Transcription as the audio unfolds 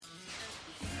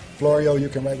Florio, you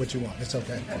can write what you want. It's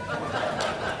okay.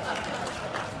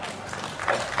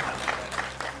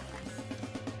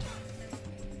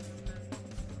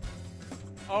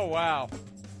 Oh, wow.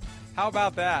 How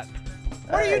about that?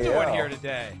 What are you doing here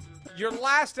today? Your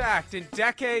last act in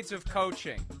decades of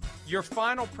coaching. Your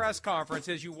final press conference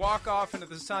as you walk off into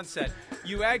the sunset.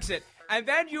 You exit, and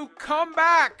then you come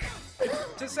back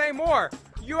to say more.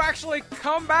 You actually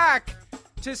come back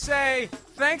to say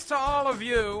thanks to all of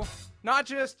you, not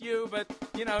just you, but,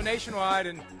 nationwide.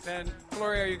 And then,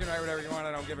 Florio, you can write whatever you want.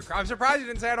 I don't give a crap. I'm surprised you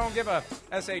didn't say I don't give a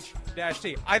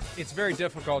SH-T. It's very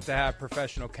difficult to have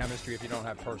professional chemistry if you don't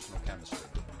have personal chemistry.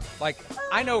 Like,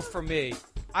 I know for me,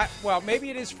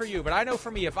 maybe it is for you, but I know for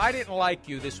me, if I didn't like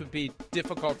you, this would be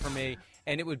difficult for me,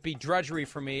 and it would be drudgery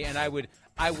for me, and I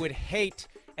would hate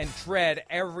and dread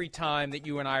every time that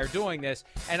you and I are doing this,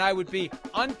 and I would be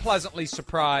unpleasantly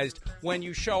surprised when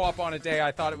you show up on a day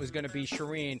I thought it was going to be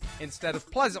Shireen instead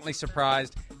of pleasantly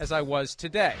surprised as I was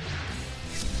today.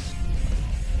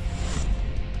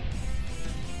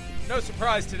 No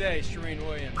surprise today, Shireen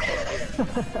Williams.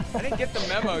 I didn't get the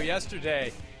memo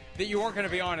yesterday that you weren't going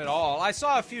to be on at all. I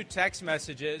saw a few text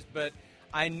messages, but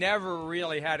I never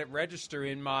really had it register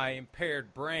in my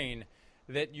impaired brain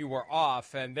that you were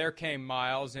off, and there came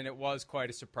Miles, and it was quite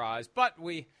a surprise, but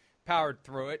we powered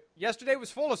through it. Yesterday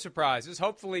was full of surprises.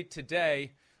 Hopefully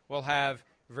today we'll have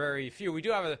very few. We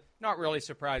do have a not really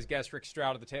surprise guest, Rick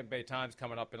Stroud of the Tampa Bay Times,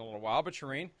 coming up in a little while, but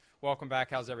Shireen, welcome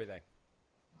back. How's everything?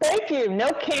 Thank you.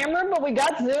 No camera, but we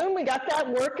got Zoom. We got that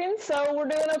working, so we're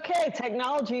doing okay.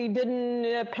 Technology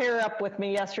didn't pair up with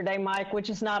me yesterday, Mike, which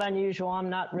is not unusual. I'm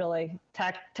not really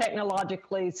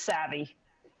technologically savvy.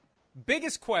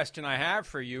 Biggest question I have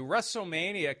for you,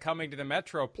 WrestleMania coming to the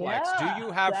Metroplex. Yeah, do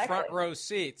you have exactly. front row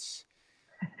seats?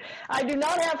 I do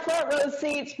not have front row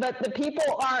seats, but the people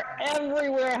are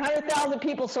everywhere, 100,000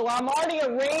 people. So I'm already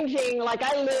arranging, like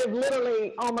I live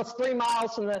literally almost 3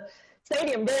 miles from the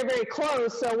stadium, very, very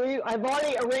close. So I've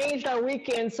already arranged our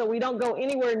weekend so we don't go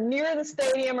anywhere near the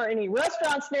stadium or any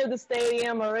restaurants near the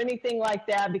stadium or anything like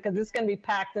that because it's going to be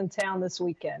packed in town this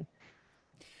weekend.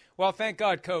 Well, thank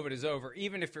God COVID is over.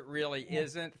 Even if it really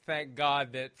isn't, thank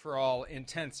God that for all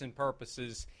intents and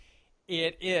purposes,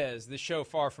 it is. The show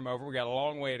far from over. We got a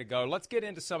long way to go. Let's get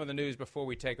into some of the news before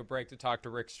we take a break to talk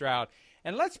to Rick Stroud.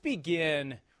 And let's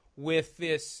begin with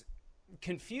this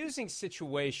confusing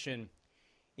situation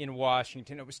in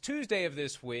Washington. It was Tuesday of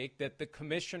this week that the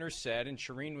commissioner said, and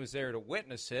Shireen was there to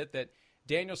witness it, that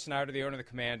Daniel Snyder, the owner of the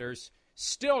Commanders,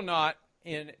 still not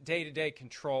in day-to-day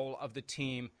control of the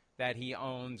team that he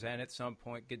owns, and at some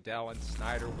point Goodell and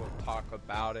Snyder will talk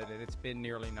about it, and it's been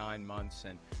nearly 9 months,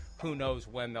 and who knows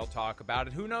when they'll talk about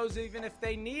it. Who knows even if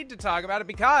they need to talk about it,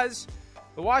 because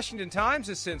the Washington Times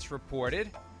has since reported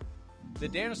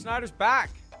that Daniel Snyder's back,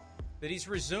 that he's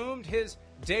resumed his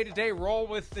day-to-day role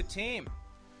with the team,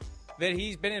 that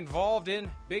he's been involved in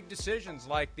big decisions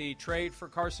like the trade for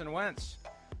Carson Wentz.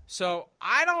 So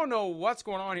I don't know what's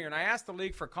going on here, and I asked the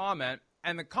league for comment,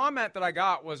 and the comment that I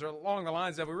got was along the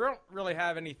lines of, we don't really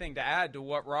have anything to add to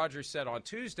what Rodgers said on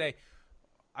Tuesday.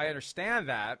 I understand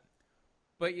that.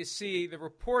 But you see, the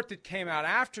report that came out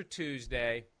after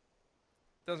Tuesday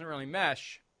doesn't really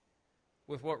mesh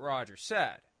with what Rodgers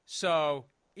said. So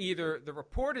either the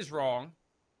report is wrong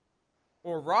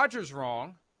or Rodgers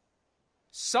wrong.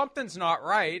 Something's not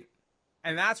right,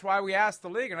 and that's why we asked the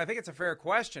league. And I think it's a fair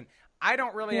question. I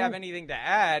don't really have anything to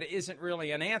add isn't really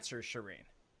an answer, Shireen.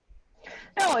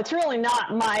 No, it's really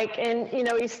not, Mike. And, he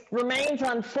remains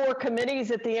on 4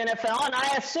 committees at the NFL, and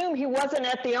I assume he wasn't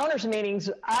at the owners' meetings.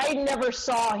 I never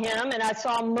saw him, and I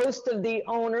saw most of the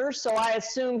owners, so I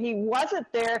assume he wasn't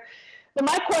there. But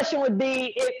my question would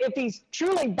be, if he's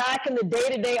truly back in the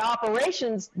day-to-day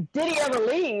operations, did he ever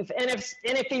leave? And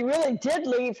if he really did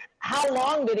leave, how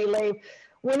long did he leave?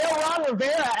 We know Ron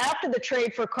Rivera, after the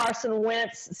trade for Carson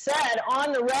Wentz, said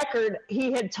on the record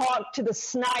he had talked to the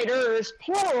Snyders,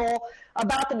 plural,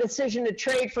 about the decision to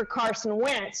trade for Carson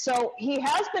Wentz. So he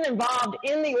has been involved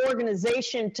in the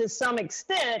organization to some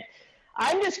extent.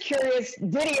 I'm just curious,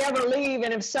 did he ever leave?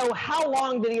 And if so, how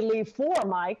long did he leave for,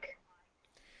 Mike?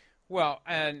 Well,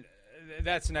 and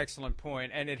that's an excellent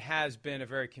point, and it has been a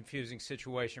very confusing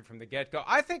situation from the get-go.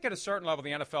 I think at a certain level the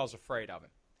NFL is afraid of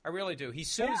him. I really do. He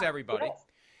sues everybody. Yes.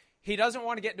 He doesn't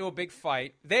want to get into a big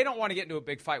fight. They don't want to get into a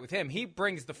big fight with him. He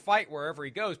brings the fight wherever he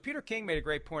goes. Peter King made a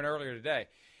great point earlier today.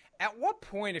 At what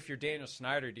point, if you're Daniel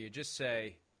Snyder, do you just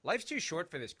say, life's too short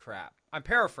for this crap? I'm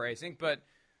paraphrasing, but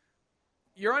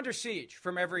you're under siege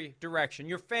from every direction.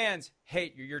 Your fans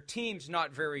hate you. Your team's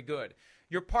not very good.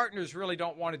 Your partners really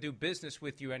don't want to do business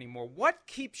with you anymore. What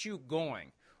keeps you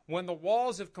going when the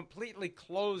walls have completely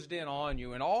closed in on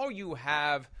you and all you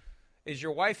have is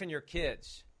your wife and your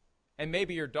kids and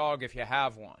maybe your dog if you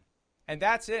have one, and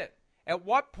that's it. At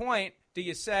what point do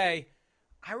you say,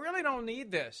 I really don't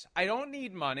need this. I don't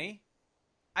need money.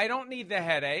 I don't need the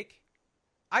headache.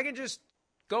 I can just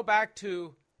go back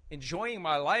to enjoying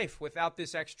my life without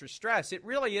this extra stress. It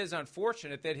really is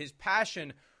unfortunate that his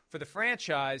passion for the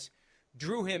franchise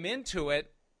drew him into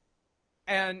it,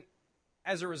 and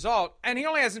as a result, and he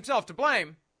only has himself to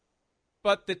blame,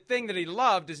 but the thing that he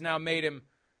loved has now made him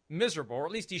miserable, or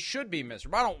at least he should be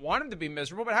miserable. I don't want him to be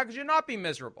miserable, but how could you not be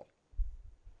miserable?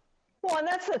 Well, and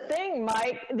that's the thing,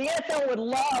 Mike. The NFL would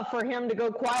love for him to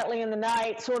go quietly in the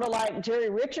night, sort of like Jerry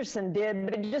Richardson did,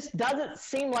 but it just doesn't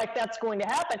seem like that's going to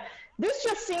happen. This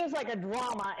just seems like a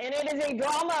drama, and it is a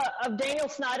drama of Daniel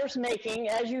Snyder's making,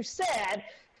 as you said,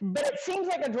 but it seems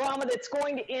like a drama that's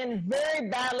going to end very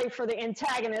badly for the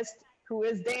antagonist, who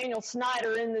is Daniel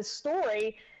Snyder in this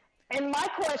story. And my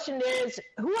question is,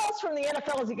 who else from the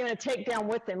NFL is he going to take down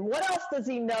with him? What else does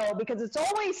he know? Because it's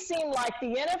always seemed like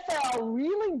the NFL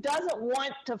really doesn't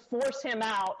want to force him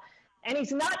out, and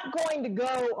he's not going to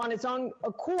go on his own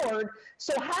accord.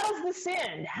 So how does this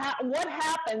end? What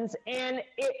happens? And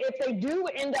if they do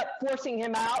end up forcing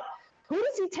him out, who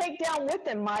does he take down with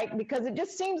him, Mike? Because it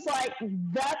just seems like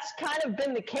that's kind of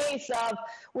been the case of,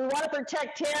 we want to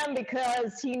protect him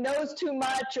because he knows too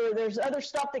much, or there's other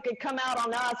stuff that could come out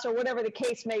on us, or whatever the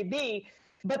case may be.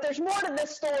 But there's more to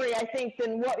this story, I think,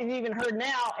 than what we've even heard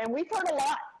now, and we've heard a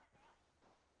lot.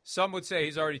 Some would say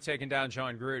he's already taken down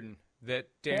Jon Gruden, that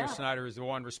Daniel Snyder is the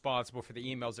one responsible for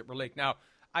the emails that were leaked. Now,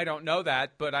 I don't know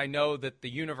that, but I know that the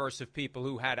universe of people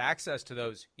who had access to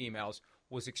those emails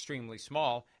was extremely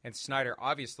small, and Snyder,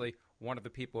 obviously, one of the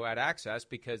people who had access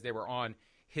because they were on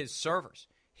his servers,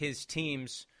 his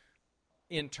team's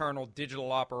internal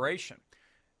digital operation.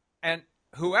 And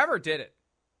whoever did it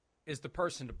is the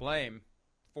person to blame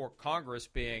for Congress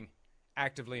being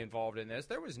actively involved in this.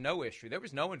 There was no issue. There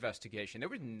was no investigation. There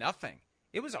was nothing.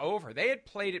 It was over. They had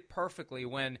played it perfectly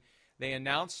when they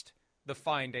announced the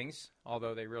findings,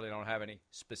 although they really don't have any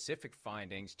specific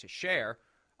findings to share,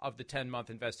 of the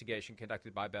 10-month investigation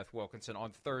conducted by Beth Wilkinson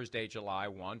on Thursday, July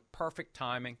 1. Perfect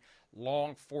timing,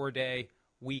 long 4-day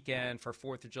weekend for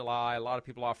 4th of July. A lot of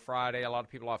people off Friday, a lot of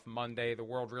people off Monday. The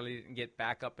world really didn't get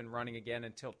back up and running again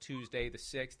until Tuesday the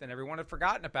 6th, and everyone had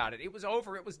forgotten about it. It was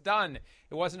over. It was done.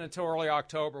 It wasn't until early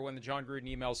October when the Jon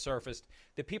Gruden emails surfaced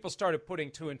that people started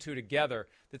putting two and two together,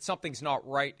 that something's not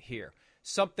right here.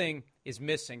 Something is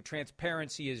missing.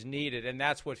 Transparency is needed, and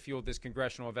that's what fueled this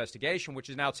congressional investigation, which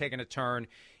has now taken a turn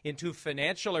into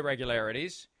financial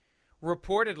irregularities.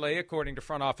 Reportedly, according to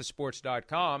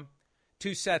FrontOfficeSports.com,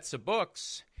 2 sets of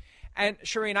books. And,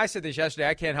 Shireen, I said this yesterday,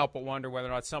 I can't help but wonder whether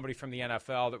or not somebody from the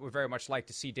NFL that would very much like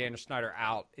to see Daniel Snyder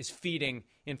out is feeding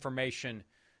information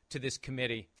to this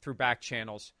committee through back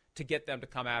channels to get them to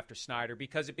come after Snyder,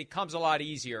 because it becomes a lot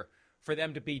easier for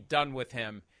them to be done with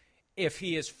him if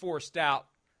he is forced out,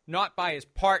 not by his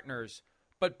partners,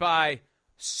 but by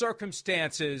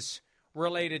circumstances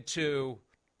related to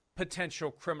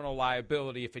potential criminal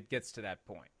liability if it gets to that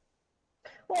point.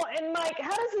 Well, and Mike,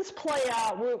 how does this play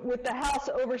out with the House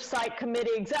Oversight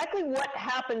Committee? Exactly what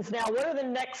happens now? What are the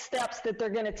next steps that they're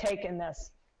going to take in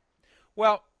this?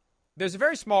 Well, there's a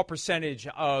very small percentage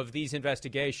of these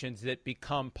investigations that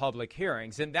become public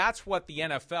hearings, and that's what the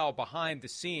NFL behind the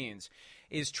scenes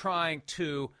is trying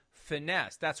to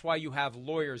finesse. That's why you have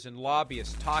lawyers and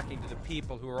lobbyists talking to the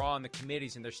people who are on the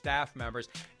committees and their staff members.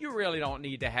 You really don't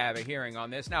need to have a hearing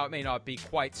on this. Now, it may not be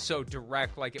quite so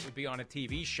direct like it would be on a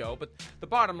TV show, but the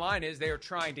bottom line is they are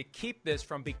trying to keep this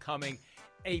from becoming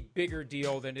a bigger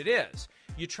deal than it is.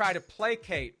 You try to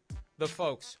placate the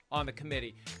folks on the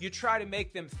committee. You try to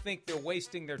make them think they're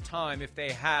wasting their time if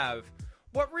they have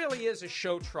what really is a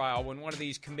show trial when one of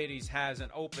these committees has an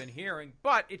open hearing,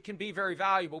 but it can be very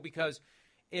valuable because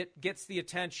it gets the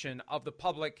attention of the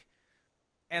public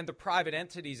and the private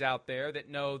entities out there that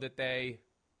know that they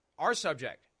are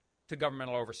subject to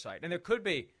governmental oversight. And there could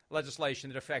be legislation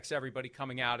that affects everybody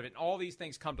coming out of it, and all these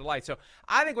things come to light. So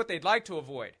I think what they'd like to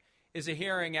avoid is a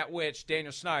hearing at which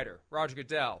Daniel Snyder, Roger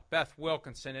Goodell, Beth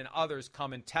Wilkinson, and others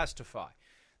come and testify.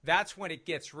 That's when it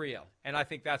gets real, and I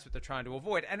think that's what they're trying to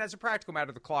avoid. And as a practical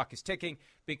matter, the clock is ticking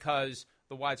because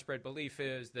the widespread belief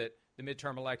is that the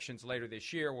midterm elections later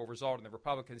this year will result in the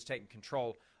Republicans taking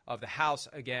control of the House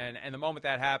again. And the moment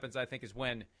that happens, I think, is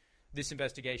when this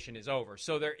investigation is over.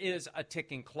 So there is a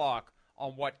ticking clock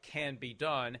on what can be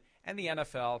done, and the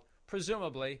NFL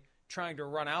presumably trying to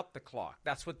run out the clock.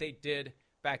 That's what they did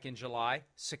back in July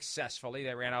successfully.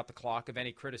 They ran out the clock of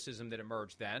any criticism that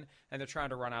emerged then, and they're trying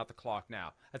to run out the clock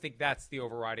now. I think that's the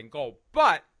overriding goal.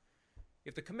 But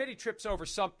if the committee trips over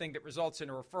something that results in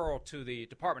a referral to the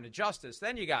Department of Justice,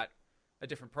 then you got a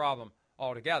different problem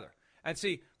altogether. And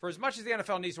see, for as much as the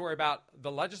NFL needs to worry about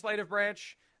the legislative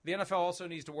branch, the NFL also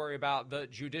needs to worry about the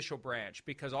judicial branch,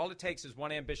 because all it takes is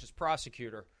one ambitious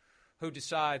prosecutor who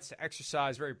decides to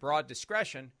exercise very broad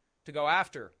discretion to go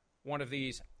after one of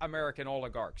these American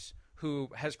oligarchs who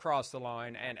has crossed the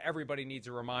line, and everybody needs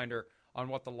a reminder on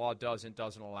what the law does and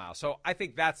doesn't allow. So I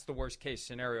think that's the worst-case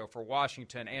scenario for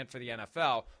Washington and for the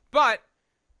NFL. But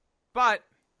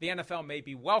the NFL may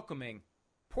be welcoming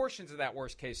portions of that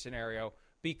worst-case scenario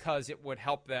because it would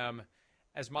help them,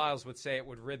 as Miles would say, it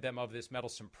would rid them of this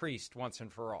meddlesome priest once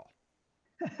and for all.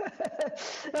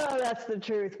 Oh, that's the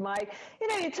truth, Mike.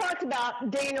 You talked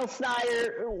about Daniel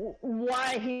Snyder,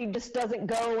 why he just doesn't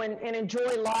go and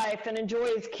enjoy life and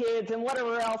enjoy his kids and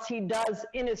whatever else he does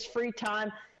in his free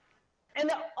time. And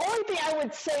the only thing I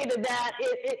would say to that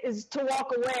is to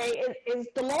walk away is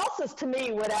the losses to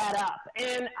me would add up.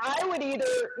 And I would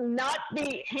either not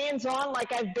be hands-on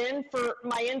like I've been for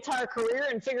my entire career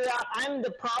and figure out I'm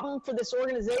the problem for this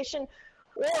organization,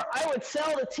 or I would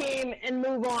sell the team and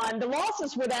move on. The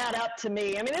losses would add up to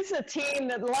me. I mean, this is a team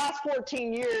that the last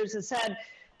 14 years has had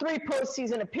 3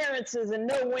 postseason appearances and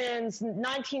no wins.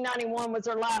 1991 was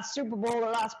their last Super Bowl.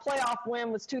 Their last playoff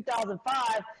win was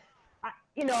 2005.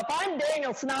 If I'm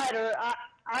Daniel Snyder,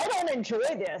 I don't enjoy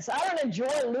this. I don't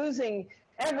enjoy losing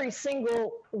every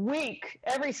single week,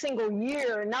 every single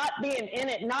year, not being in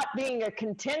it, not being a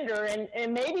contender.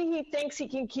 And maybe he thinks he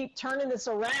can keep turning this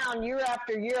around year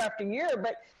after year after year,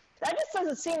 but that just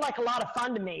doesn't seem like a lot of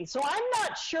fun to me. So I'm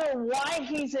not sure why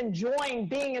he's enjoying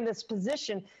being in this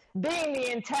position, being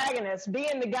the antagonist,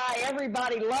 being the guy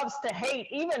everybody loves to hate.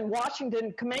 Even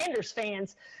Washington Commanders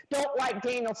fans don't like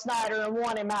Daniel Snyder and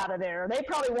want him out of there. They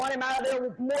probably want him out of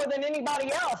there more than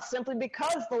anybody else, simply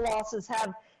because the losses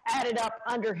have added up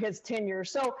under his tenure.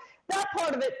 So that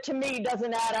part of it, to me,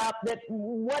 doesn't add up. That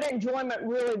what enjoyment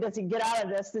really does he get out of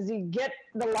this? Does he get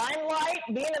the limelight,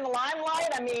 being in the limelight?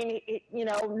 I mean,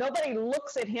 nobody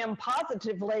looks at him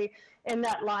positively in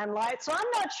that limelight. So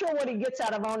I'm not sure what he gets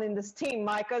out of owning this team,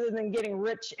 Mike, other than getting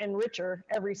rich and richer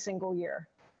every single year.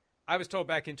 I was told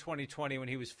back in 2020 when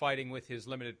he was fighting with his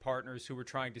limited partners who were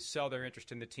trying to sell their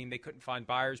interest in the team, they couldn't find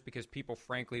buyers because people,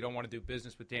 frankly, don't want to do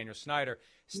business with Daniel Snyder.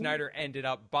 Snyder ended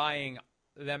up buying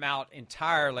them out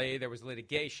entirely. There was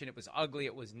litigation. It was ugly.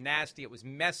 It was nasty. It was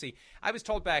messy. I was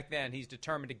told back then he's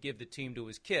determined to give the team to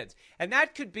his kids. And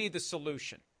that could be the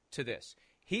solution to this.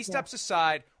 He steps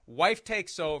aside, wife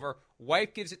takes over,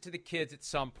 wife gives it to the kids at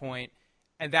some point,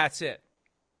 and that's it.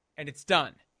 And it's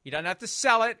done. He doesn't have to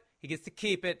sell it. He gets to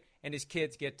keep it, and his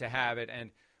kids get to have it. And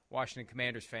Washington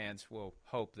Commanders fans will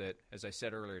hope that, as I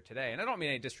said earlier today, and I don't mean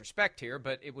any disrespect here,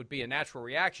 but it would be a natural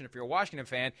reaction if you're a Washington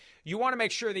fan. You want to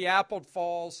make sure the apple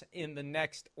falls in the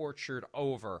next orchard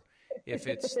over if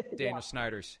it's Daniel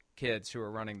Snyder's kids who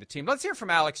are running the team. Let's hear from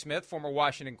Alex Smith, former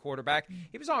Washington quarterback.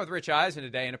 He was on with Rich Eisen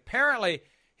today, and apparently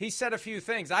he said a few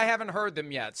things. I haven't heard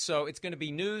them yet, so it's going to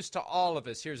be news to all of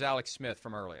us. Here's Alex Smith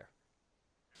from earlier.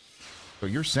 So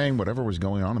you're saying whatever was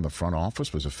going on in the front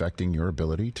office was affecting your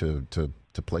ability to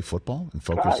play football and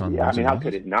focus on? Yeah, I mean, how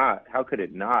could it not? How could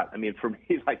it not? I mean, for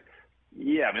me,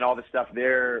 all the stuff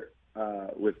there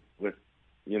with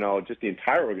just the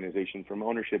entire organization from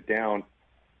ownership down,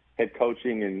 head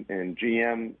coaching and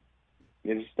GM.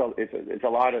 It's a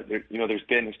lot of there's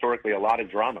been historically a lot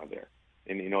of drama there,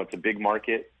 and it's a big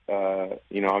market.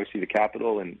 Obviously the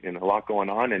capital and a lot going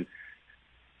on, and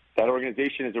that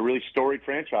organization is a really storied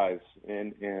franchise,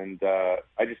 and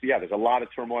there's a lot of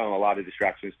turmoil and a lot of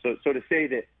distractions. So to say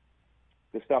that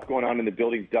the stuff going on in the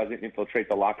building doesn't infiltrate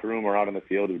the locker room or out on the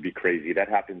field would be crazy. That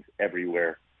happens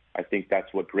everywhere. I think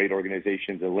that's what great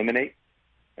organizations eliminate,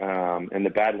 and the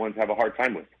bad ones have a hard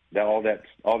time with. All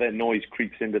that noise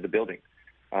creeps into the building,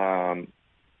 and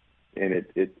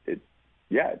it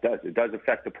does. It does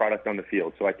affect the product on the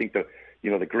field. So I think the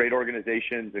great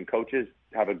organizations and coaches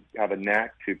have a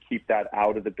knack to keep that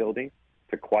out of the building,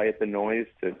 to quiet the noise,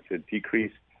 to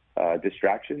decrease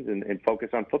distractions and focus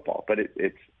on football. But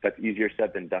that's easier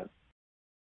said than done.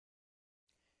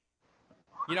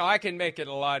 I can make it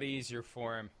a lot easier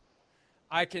for him.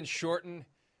 I can shorten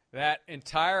that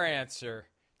entire answer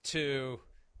to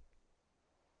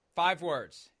 5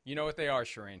 words. You know what they are,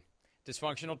 Shireen.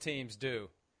 Dysfunctional teams do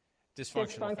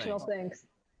dysfunctional things.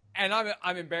 And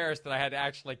I'm embarrassed that I had to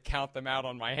actually count them out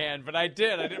on my hand, but I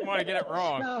did. I didn't want to get it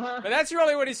wrong. But that's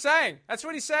really what he's saying. That's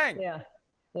what he's saying.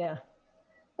 Yeah.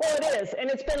 Well, it is, and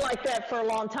it's been like that for a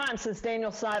long time since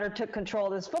Daniel Snyder took control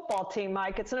of this football team,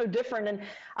 Mike. It's no different. And,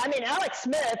 I mean, Alex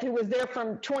Smith, who was there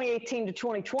from 2018 to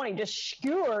 2020, just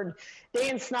skewered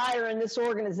Dan Snyder and this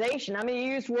organization. I mean,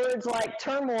 he used words like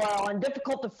turmoil and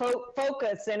difficult to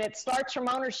focus, and it starts from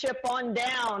ownership on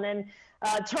down, and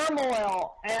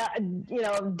turmoil,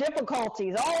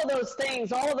 difficulties, all of those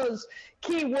things, all of those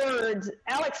key words.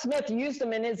 Alex Smith used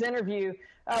them in his interview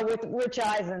with Rich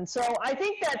Eisen. So I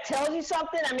think that tells you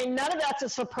something. I mean, none of that's a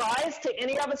surprise to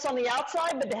any of us on the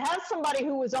outside, but to have somebody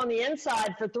who was on the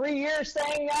inside for 3 years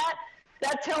saying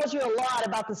that tells you a lot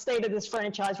about the state of this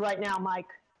franchise right now, Mike.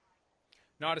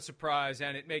 Not a surprise,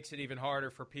 and it makes it even harder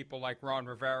for people like Ron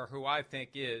Rivera, who I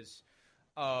think is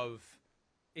of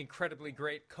incredibly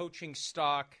great coaching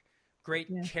stock, great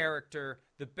character.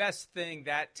 The best thing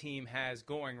that team has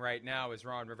going right now is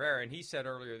Ron Rivera, and he said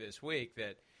earlier this week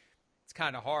that it's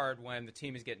kind of hard when the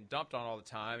team is getting dumped on all the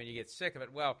time and you get sick of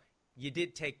it. Well, you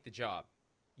did take the job.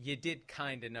 You did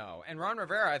kind of know. And Ron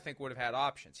Rivera, I think, would have had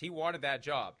options. He wanted that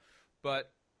job.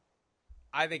 But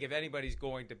I think if anybody's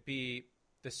going to be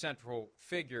the central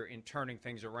figure in turning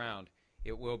things around,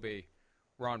 it will be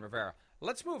Ron Rivera.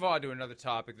 Let's move on to another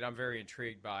topic that I'm very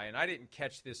intrigued by, and I didn't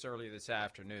catch this earlier this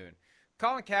afternoon.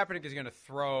 Colin Kaepernick is going to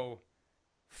throw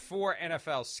 4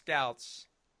 NFL scouts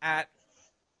at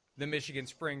the Michigan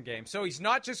spring game. So he's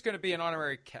not just going to be an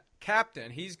honorary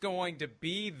captain. He's going to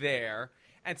be there.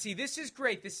 And see, this is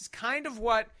great. This is kind of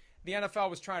what the NFL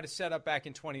was trying to set up back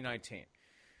in 2019.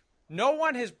 No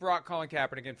one has brought Colin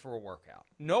Kaepernick in for a workout.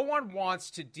 No one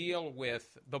wants to deal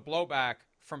with the blowback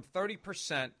from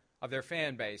 30% of their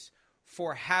fan base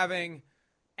for having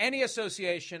any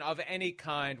association of any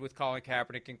kind with Colin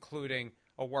Kaepernick, including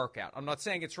a workout. I'm not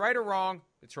saying it's right or wrong.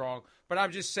 It's wrong. But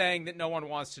I'm just saying that no one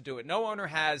wants to do it. No owner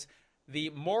has the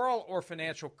moral or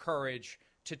financial courage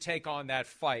to take on that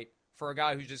fight for a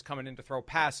guy who's just coming in to throw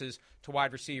passes to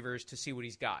wide receivers to see what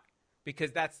he's got.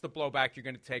 Because that's the blowback you're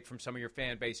going to take from some of your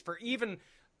fan base for even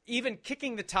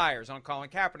kicking the tires on Colin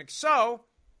Kaepernick. So,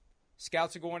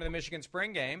 scouts are going to the Michigan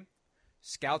spring game.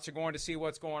 Scouts are going to see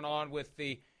what's going on with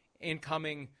the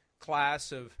incoming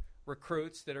class of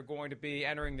recruits that are going to be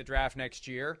entering the draft next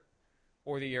year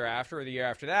or the year after or the year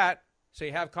after that. So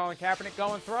you have Colin Kaepernick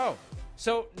go and throw.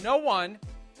 So no one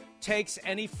takes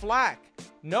any flack.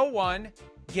 No one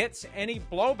gets any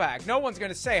blowback. No one's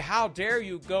going to say, how dare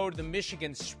you go to the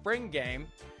Michigan spring game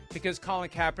because Colin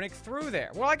Kaepernick threw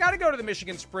there. Well, I got to go to the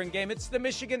Michigan spring game. It's the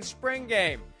Michigan spring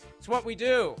game. It's what we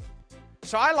do.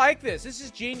 So I like this. This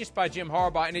is genius by Jim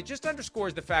Harbaugh, and it just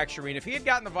underscores the fact, Shireen, if he had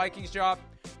gotten the Vikings job,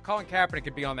 Colin Kaepernick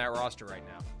could be on that roster right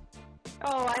now.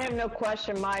 Oh, I have no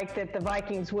question, Mike, that the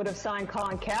Vikings would have signed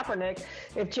Colin Kaepernick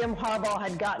if Jim Harbaugh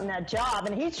had gotten that job.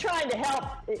 And he's trying to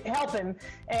help him.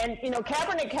 And,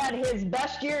 Kaepernick had his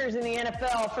best years in the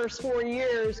NFL, first 4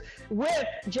 years, with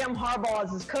Jim Harbaugh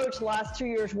as his coach. The last 2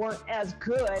 years weren't as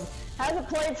good. Hasn't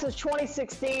played since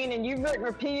 2016, and you've written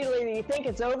repeatedly that you think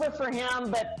it's over for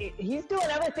him, but he's doing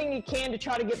everything he can to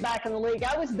try to get back in the league.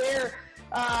 I was there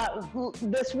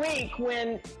this week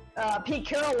when Pete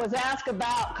Carroll was asked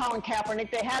about Colin Kaepernick.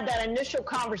 They had that initial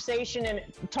conversation, and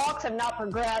talks have not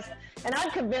progressed. And I'm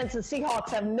convinced the Seahawks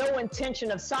have no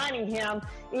intention of signing him,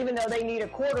 even though they need a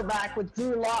quarterback with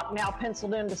Drew Lock now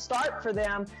penciled in to start for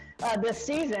them this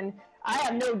season. I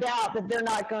have no doubt that they're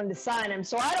not going to sign him.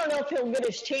 So I don't know if he'll get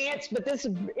his chance, but this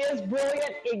is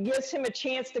brilliant. It gives him a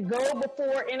chance to go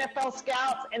before NFL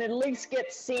scouts and at least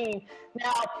get seen.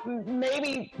 Now,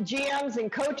 maybe GMs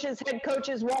and coaches, head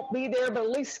coaches won't be there, but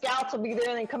at least scouts will be there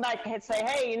and then come back and say,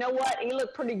 hey, you know what? He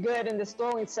looked pretty good in this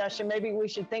throwing session. Maybe we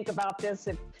should think about this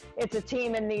if it's a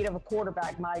team in need of a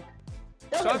quarterback, Mike.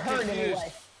 Doesn't hurt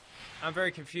anyway. I'm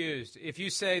very confused. If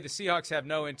you say the Seahawks have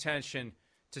no intention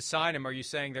to sign him, are you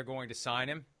saying they're going to sign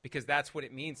him? Because that's what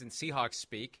it means in Seahawks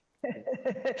speak. No,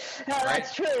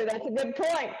 that's true. That's a good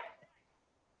point.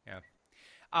 Yeah.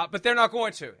 But they're not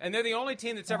going to. And they're the only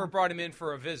team that's ever brought him in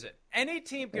for a visit. Any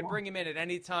team can bring him in at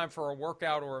any time for a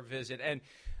workout or a visit. And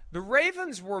the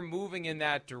Ravens were moving in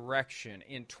that direction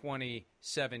in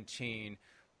 2017.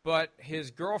 But his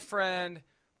girlfriend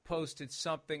posted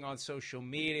something on social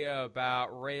media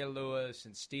about Ray Lewis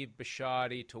and Steve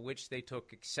Bisciotti, to which they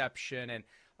took exception. And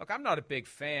look, I'm not a big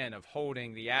fan of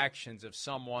holding the actions of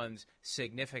someone's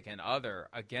significant other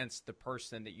against the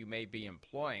person that you may be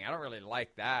employing. I don't really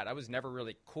like that. I was never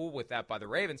really cool with that by the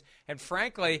Ravens. And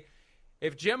frankly,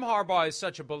 if Jim Harbaugh is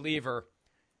such a believer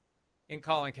in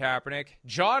Colin Kaepernick,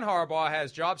 John Harbaugh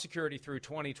has job security through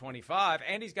 2025,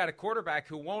 and he's got a quarterback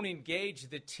who won't engage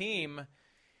the team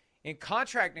in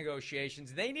contract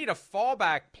negotiations. They need a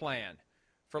fallback plan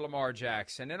for Lamar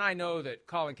Jackson. And I know that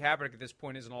Colin Kaepernick at this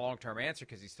point isn't a long-term answer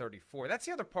because he's 34. That's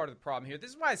the other part of the problem here.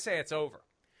 This is why I say it's over,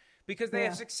 because they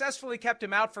have successfully kept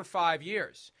him out for 5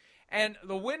 years. And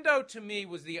the window to me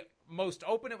was the most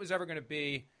open it was ever going to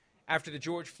be after the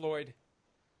George Floyd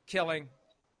killing.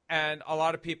 And a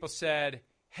lot of people said,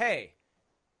 hey,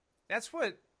 that's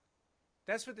what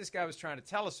this guy was trying to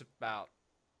tell us about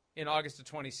in August of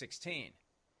 2016.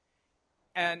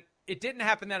 And it didn't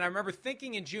happen then. I remember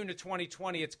thinking in June of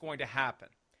 2020 it's going to happen.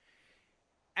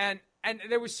 And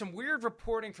there was some weird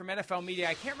reporting from NFL media.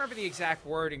 I can't remember the exact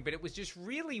wording, but it was just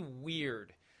really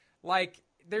weird. Like,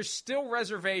 there's still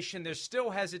reservation, there's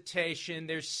still hesitation,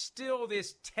 there's still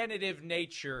this tentative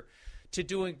nature to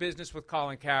doing business with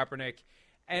Colin Kaepernick,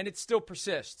 and it still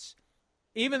persists.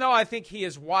 Even though I think he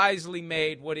has wisely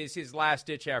made what is his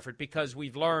last-ditch effort, because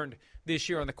we've learned this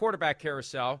year on the quarterback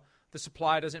carousel, the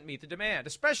supply doesn't meet the demand,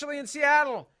 especially in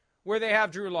Seattle, where they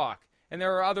have Drew Lock. And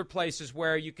there are other places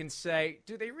where you can say,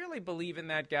 do they really believe in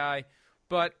that guy?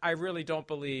 But I really don't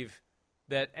believe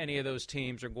that any of those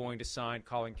teams are going to sign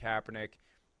Colin Kaepernick.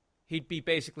 He'd be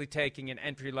basically taking an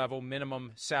entry-level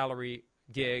minimum salary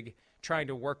gig, trying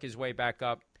to work his way back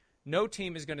up. No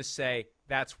team is going to say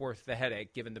that's worth the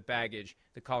headache, given the baggage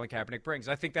that Colin Kaepernick brings.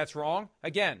 I think that's wrong.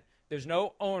 Again, there's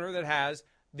no owner that has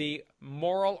the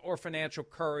moral or financial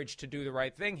courage to do the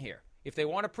right thing here. If they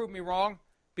want to prove me wrong,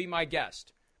 be my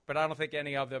guest. But I don't think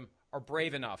any of them are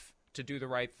brave enough to do the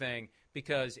right thing,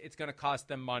 because it's going to cost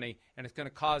them money, and it's going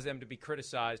to cause them to be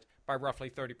criticized by roughly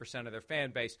 30% of their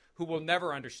fan base, who will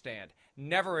never understand,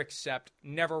 never accept,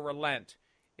 never relent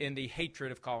in the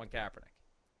hatred of Colin Kaepernick.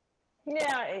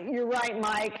 Yeah, you're right,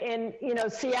 Mike. And,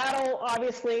 Seattle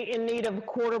obviously in need of a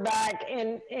quarterback,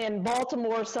 and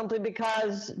Baltimore simply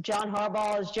because John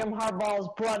Harbaugh is Jim Harbaugh's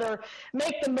brother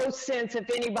make the most sense if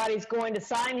anybody's going to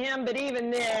sign him. But even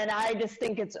then, I just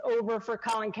think it's over for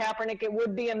Colin Kaepernick. It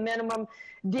would be a minimum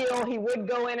deal. He would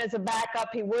go in as a backup.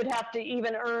 He would have to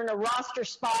even earn a roster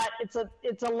spot. It's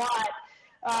a lot.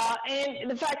 And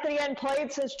the fact that he hadn't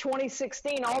played since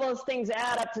 2016, all those things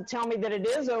add up to tell me that it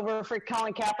is over for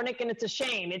Colin Kaepernick, and it's a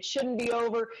shame. It shouldn't be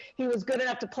over. He was good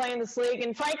enough to play in this league,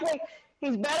 and frankly,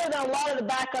 he's better than a lot of the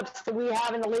backups that we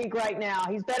have in the league right now.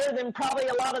 He's better than probably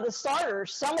a lot of the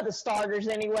starters, some of the starters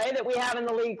anyway, that we have in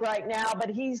the league right now, but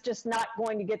he's just not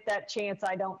going to get that chance,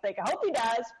 I don't think. I hope he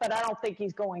does, but I don't think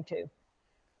he's going to.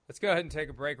 Let's go ahead and take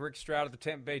a break. Rick Stroud of the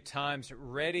Tampa Bay Times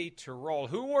ready to roll.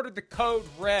 Who ordered the code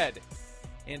red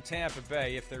in Tampa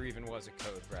Bay, if there even was a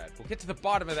code red? We'll get to the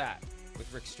bottom of that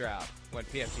with Rick Stroud when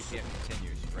PFTPM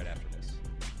continues right after this.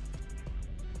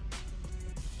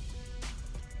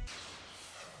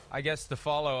 I guess the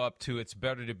follow-up to It's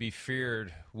Better to Be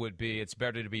Feared would be It's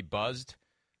Better to Be Buzzed.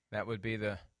 That would be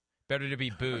the better to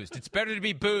be boozed. It's better to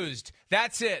be boozed.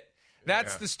 That's it.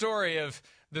 That's the story of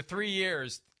the 3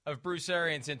 years of Bruce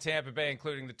Arians in Tampa Bay,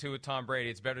 including the 2 with Tom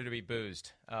Brady. It's better to be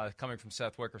boozed, coming from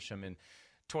Seth Wickersham in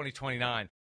 2029.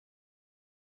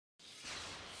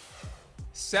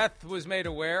 Seth was made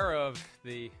aware of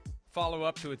the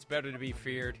follow-up to It's Better to Be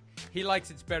Feared. He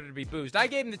likes It's Better to Be Boozed. I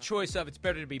gave him the choice of It's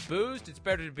Better to Be Boozed, It's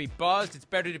Better to Be Buzzed, It's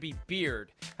Better to Be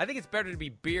Beard. I think It's Better to Be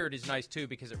Beard is nice, too,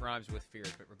 because it rhymes with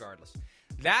feared, but regardless.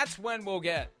 That's when we'll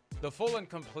get the full and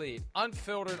complete,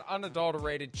 unfiltered,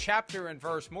 unadulterated, chapter and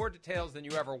verse, more details than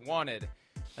you ever wanted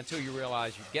until you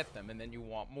realize you get them, and then you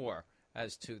want more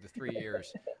as to the 3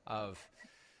 years of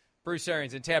Bruce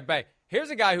Arians in Tampa Bay.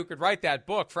 Here's a guy who could write that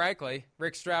book, frankly.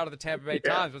 Rick Stroud of the Tampa Bay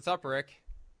Times. What's up, Rick?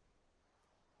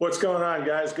 What's going on,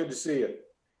 guys? Good to see you.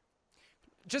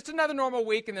 Just another normal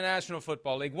week in the National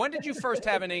Football League. When did you first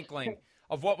have an inkling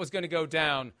of what was going to go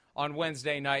down on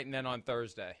Wednesday night and then on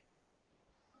Thursday?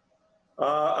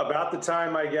 About the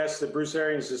time, I guess, that Bruce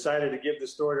Arians decided to give the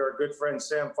story to our good friends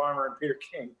Sam Farmer and Peter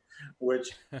King, which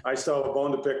I still have a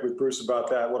bone to pick with Bruce about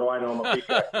that. What do I know? I'm a week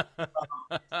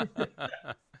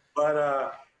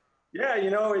But, yeah,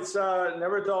 it's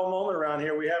never a dull moment around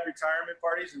here. We have retirement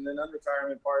parties and then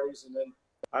unretirement parties, and then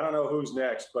I don't know who's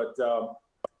next. But,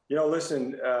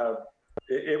 listen,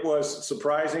 it was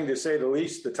surprising to say the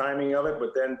least, the timing of it.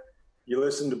 But then you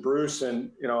listen to Bruce,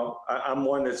 and, I'm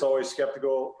one that's always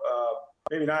skeptical,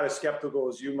 maybe not as skeptical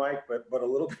as you, Mike, but a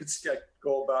little bit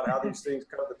skeptical about how these things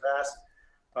come to pass.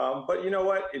 But you know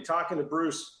what? In talking to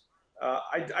Bruce,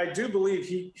 I do believe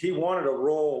he wanted a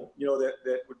role,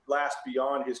 that would last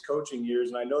beyond his coaching years.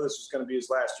 And I know this was going to be his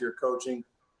last year coaching.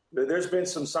 There's been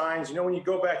some signs, when you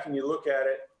go back and you look at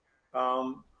it,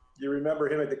 you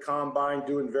remember him at the combine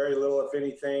doing very little, if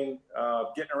anything,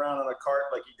 getting around on a cart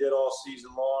like he did all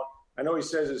season long. I know he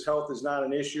says his health is not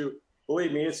an issue.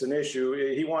 Believe me, it's an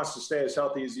issue. He wants to stay as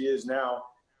healthy as he is now.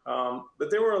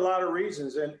 But there were a lot of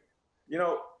reasons. And,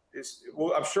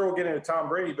 I'm sure we'll get into Tom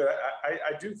Brady, but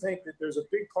I do think that there's a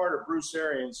big part of Bruce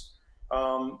Arians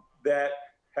that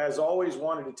has always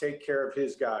wanted to take care of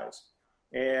his guys.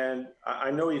 And I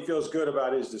know he feels good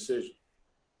about his decision.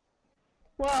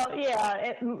 Well,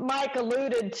 yeah, Mike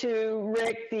alluded to,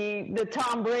 Rick, the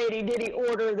Tom Brady, did he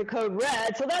order the code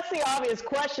red? So that's the obvious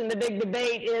question. The big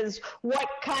debate is, what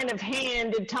kind of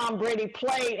hand did Tom Brady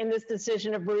play in this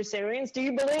decision of Bruce Arians? Do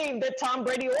you believe that Tom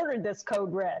Brady ordered this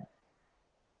code red?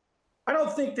 I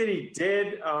don't think that he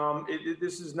did.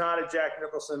 This is not a Jack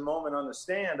Nicholson moment on the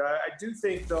stand. I do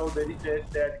think, though,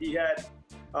 that he had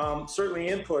certainly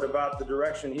input about the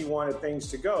direction he wanted things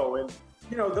to go. And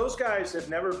those guys have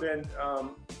never been,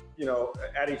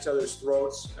 at each other's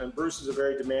throats. And Bruce is a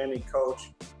very demanding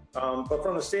coach. But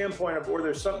from the standpoint of where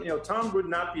there's something, Tom would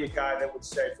not be a guy that would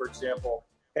say, for example,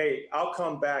 hey, I'll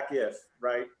come back if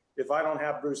I don't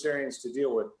have Bruce Arians to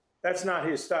deal with. That's not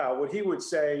his style. What he would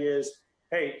say is,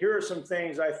 hey, here are some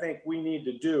things I think we need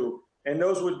to do. And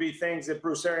those would be things that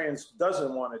Bruce Arians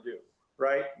doesn't want to do,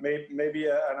 right? Maybe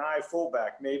an eye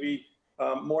fullback, maybe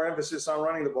more emphasis on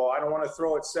running the ball. I don't want to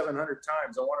throw it 700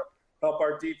 times. I want to help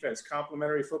our defense,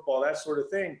 complementary football, that sort of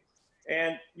thing.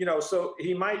 And, so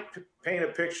he might paint a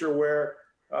picture where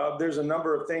there's a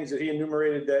number of things that he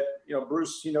enumerated that,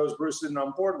 he knows Bruce isn't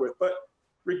on board with. But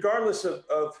regardless of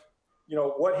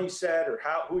what he said or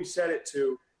who he said it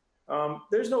to,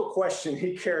 there's no question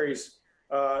he carries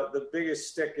the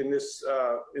biggest stick in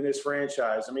this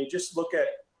franchise. I mean, just look at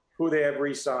who they have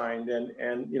re-signed, and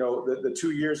the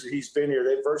 2 years that he's been here,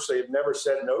 they virtually have never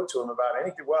said no to him about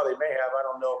anything. Well, they may have. I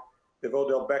don't know if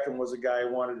Odell Beckham was a guy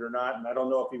who wanted or not, and I don't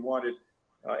know if he wanted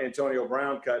Antonio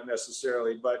Brown cut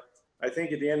necessarily. But I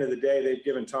think at the end of the day, they've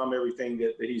given Tom everything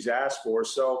that he's asked for.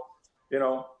 So,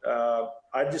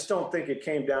 I just don't think it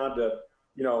came down to,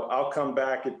 I'll come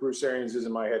back if Bruce Arians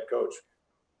isn't my head coach.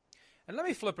 And let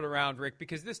me flip it around, Rick,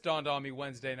 because this dawned on me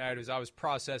Wednesday night as I was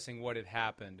processing what had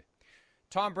happened.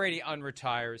 Tom Brady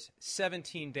unretires.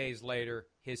 17 days later,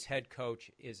 his head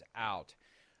coach is out.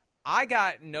 I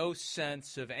got no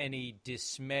sense of any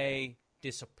dismay,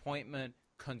 disappointment,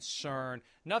 concern,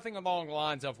 nothing along the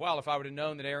lines of, well, if I would have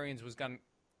known that Arians was going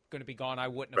to be gone, I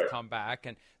wouldn't have come back.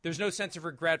 And there's no sense of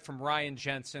regret from Ryan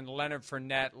Jensen, Leonard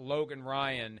Fournette, Logan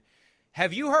Ryan.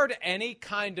 Have you heard any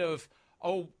kind of,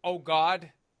 oh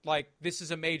God, like this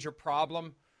is a major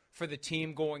problem for the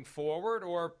team going forward?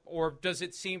 Or does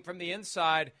it seem from the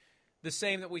inside the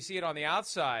same that we see it on the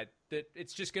outside, that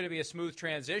it's just going to be a smooth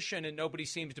transition and nobody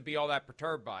seems to be all that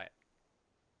perturbed by it?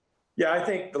 Yeah, I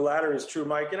think the latter is true,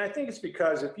 Mike. And I think it's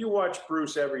because if you watch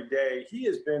Bruce every day, he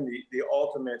has been the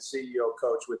ultimate CEO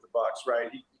coach with the Bucs, right?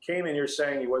 He came in here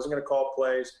saying he wasn't going to call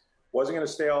plays, wasn't going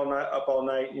to stay up all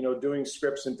night, doing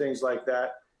scripts and things like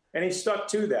that. And he stuck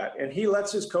to that. And he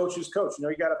lets his coaches coach.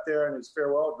 He got up there in his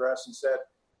farewell address and said,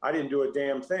 I didn't do a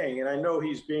damn thing. And I know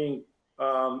he's being,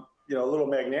 a little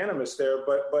magnanimous there,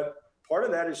 but part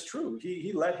of that is true.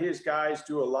 He let his guys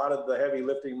do a lot of the heavy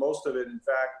lifting, most of it, in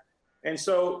fact. And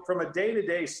so from a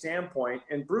day-to-day standpoint,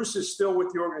 and Bruce is still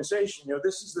with the organization,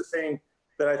 this is the thing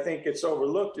that I think gets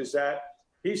overlooked, is that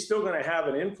he's still going to have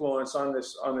an influence on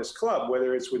this club,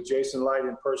 whether it's with Jason Light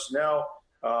in personnel,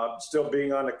 still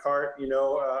being on the cart,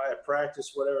 at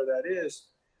practice, whatever that is.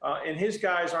 And his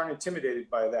guys aren't intimidated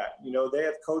by that. They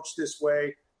have coached this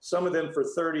way, some of them for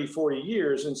 30, 40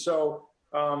 years. And so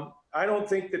I don't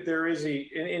think that there is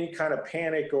any kind of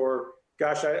panic or,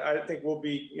 gosh, I think we'll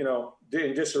be,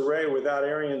 in disarray without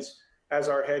Arians as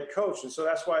our head coach. And so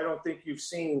that's why I don't think you've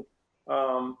seen,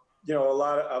 a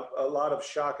lot of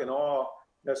shock and awe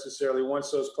necessarily once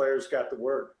those players got the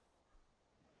word.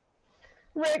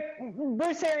 Rick,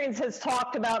 Bruce Arians has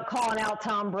talked about calling out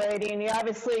Tom Brady, and he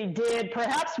obviously did,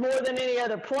 perhaps more than any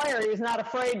other player. He's not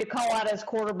afraid to call out his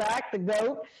quarterback, the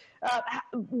GOAT.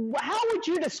 How would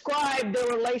you describe the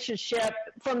relationship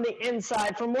from the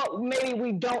inside, from what maybe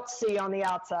we don't see on the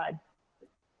outside?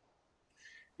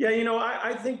 Yeah,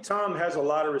 I think Tom has a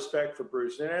lot of respect for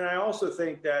Bruce. And I also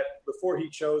think that before he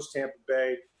chose Tampa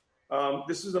Bay,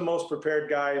 this is the most prepared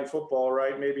guy in football,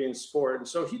 right? Maybe in sport. And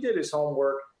so he did his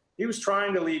homework. He was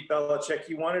trying to lead Belichick.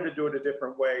 He wanted to do it a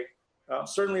different way.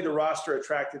 Certainly the roster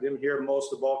attracted him here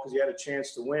most of all because he had a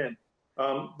chance to win.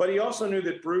 But he also knew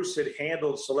that Bruce had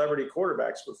handled celebrity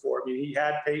quarterbacks before. I mean, he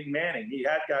had Peyton Manning. He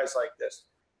had guys like this.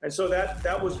 And so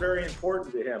that was very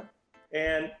important to him.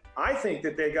 And I think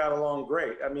that they got along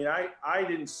great. I mean, I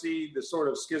didn't see the sort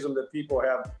of schism that people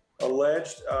have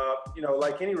alleged.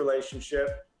 Like any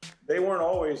relationship, they weren't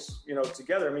always,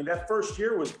 together. I mean, that first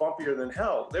year was bumpier than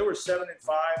hell. They were 7-5.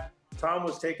 Tom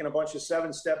was taking a bunch of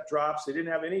 7-step drops. They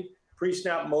didn't have any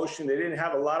pre-snap motion. They didn't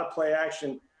have a lot of play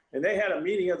action. And they had a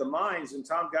meeting of the minds, and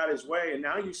Tom got his way. And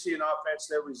now you see an offense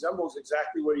that resembles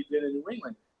exactly what he did in New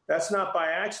England. That's not by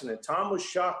accident. Tom was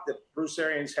shocked that Bruce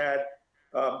Arians had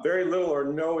very little or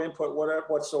no input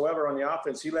whatsoever on the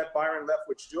offense. He let Byron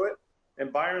Leftwich do it,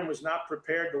 and Byron was not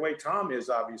prepared the way Tom is,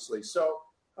 obviously. So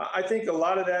I think a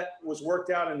lot of that was worked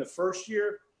out in the first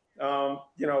year.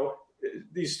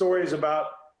 These stories about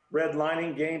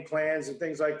redlining game plans and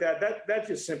things like that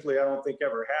just simply, I don't think,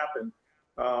 ever happened.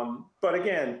 But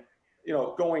again,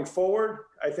 going forward,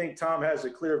 I think Tom has a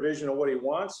clear vision of what he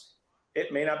wants.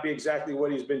 It may not be exactly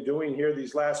what he's been doing here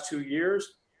these last 2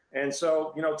 years. And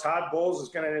so, Todd Bowles is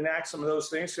going to enact some of those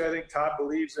things. So I think Todd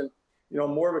believes in,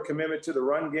 more of a commitment to the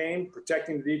run game,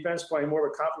 protecting the defense, playing more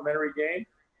of a complementary game,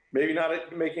 maybe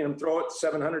not making him throw it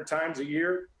 700 times a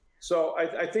year. So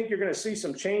I think you're going to see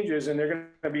some changes, and they're going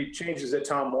to be changes that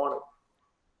Tom wanted.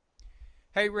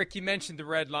 Hey, Rick, you mentioned the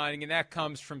redlining, and that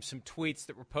comes from some tweets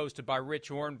that were posted by Rich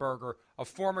Ohrnberger, a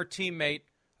former teammate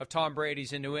of Tom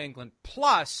Brady's in New England.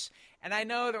 Plus, and I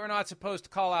know that we're not supposed to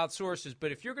call out sources,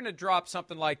 but if you're going to drop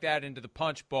something like that into the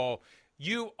punch bowl,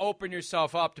 you open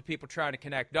yourself up to people trying to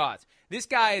connect dots. This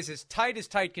guy is as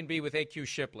tight can be with A.Q.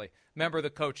 Shipley, member of the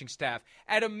coaching staff.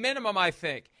 At a minimum, I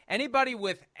think, anybody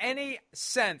with any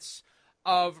sense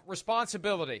of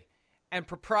responsibility and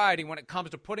propriety when it comes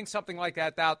to putting something like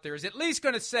that out there is at least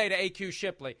going to say to A.Q.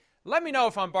 Shipley, let me know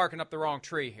if I'm barking up the wrong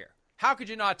tree here. How could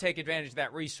you not take advantage of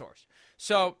that resource?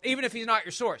 So even if he's not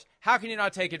your source, how can you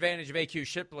not take advantage of A.Q.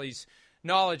 Shipley's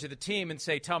knowledge of the team and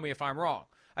say, tell me if I'm wrong?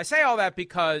 I say all that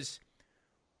because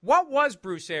what was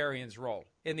Bruce Arians' role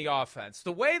in the offense?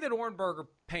 The way that Ohrnberger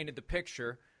painted the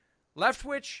picture,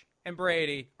 Leftwich and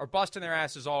Brady are busting their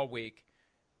asses all week.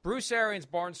 Bruce Arians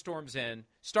barnstorms in,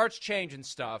 starts changing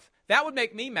stuff. That would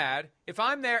make me mad if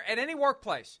I'm there at any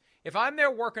workplace. If I'm there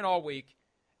working all week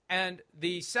and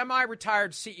the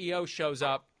semi-retired CEO shows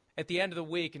up at the end of the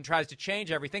week and tries to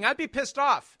change everything, I'd be pissed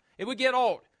off. It would get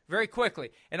old very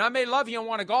quickly. And I may love you and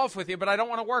want to golf with you, but I don't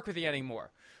want to work with you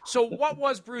anymore. So what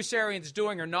was Bruce Arians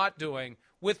doing or not doing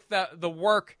with the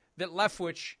work that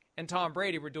Leftwich and Tom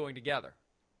Brady were doing together?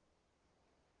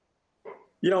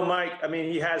 Mike,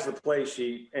 he has the play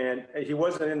sheet, and he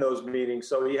wasn't in those meetings,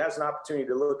 so he has an opportunity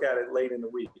to look at it late in the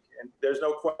week. And there's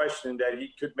no question that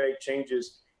he could make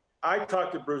changes. I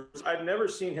talked to Bruce. I've never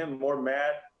seen him more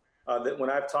mad that when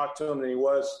I've talked to him than he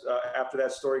was after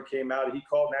that story came out. He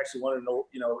called and actually wanted to know,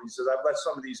 he says, I've let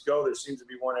some of these go. There seems to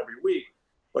be one every week.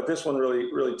 But this one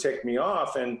really ticked me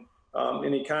off. And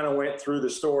he kind of went through the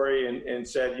story and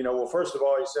said, well, first of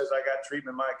all, he says, I got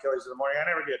treatment in my Achilles in the morning. I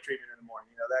never get treatment in the morning,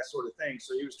 that sort of thing.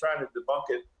 So he was trying to debunk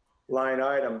it line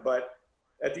item. But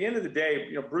at the end of the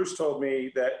day, Bruce told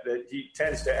me that he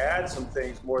tends to add some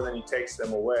things more than he takes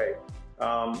them away.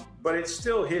 But it's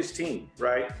still his team,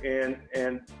 right? And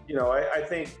I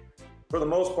think for the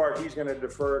most part, he's going to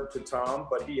defer to Tom,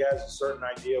 but he has a certain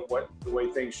idea of the way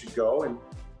things should go. And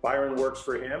Byron works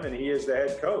for him, and he is the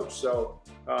head coach. So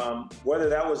whether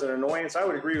that was an annoyance, I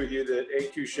would agree with you that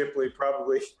A.Q. Shipley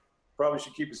probably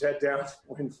should keep his head down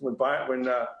when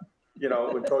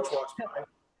Coach walks by.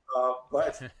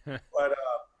 But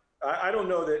I don't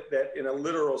know that in a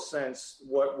literal sense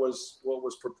what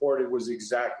was purported was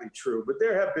exactly true. But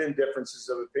there have been differences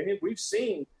of opinion. We've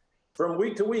seen from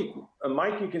week to week,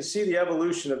 Mike, you can see the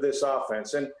evolution of this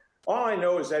offense. And all I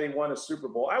know is that he won a Super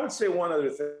Bowl. I would say one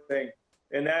other thing.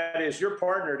 And that is your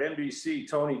partner at NBC,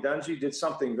 Tony Dungy, did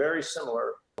something very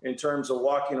similar in terms of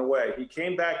walking away. He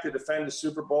came back to defend the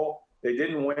Super Bowl. They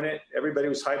didn't win it. Everybody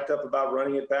was hyped up about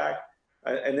running it back.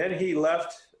 And then he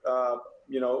left,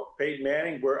 Peyton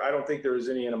Manning, where I don't think there was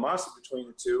any animosity between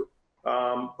the two.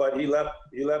 But he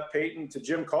left Peyton to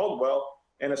Jim Caldwell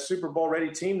and a Super Bowl ready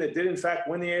team that did, in fact,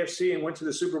 win the AFC and went to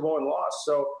the Super Bowl and lost.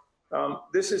 So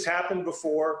this has happened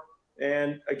before.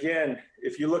 And again,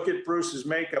 if you look at Bruce's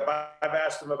makeup, I've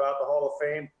asked him about the Hall of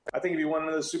Fame. I think if he won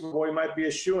another Super Bowl, he might be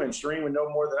a shoo-in. Shereen would know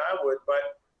more than I would. But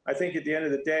I think at the end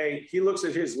of the day, he looks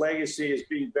at his legacy as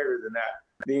being bigger than that.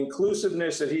 The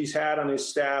inclusiveness that he's had on his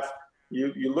staff,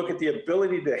 you look at the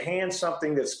ability to hand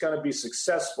something that's going to be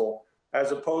successful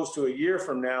as opposed to a year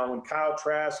from now when Kyle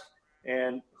Trask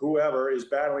and whoever is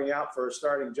battling out for a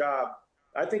starting job.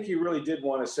 I think he really did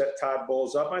want to set Todd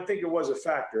Bowles up. I think it was a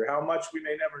factor. How much, we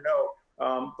may never know.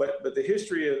 But the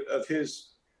history of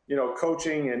his,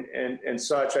 coaching and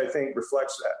such, I think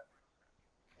reflects that.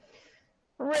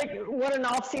 Rick, what an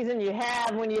offseason you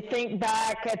have when you think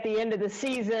back at the end of the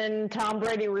season. Tom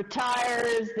Brady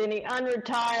retires, then he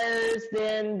unretires,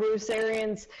 then Bruce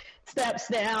Arians steps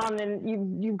down,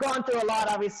 and you've gone through a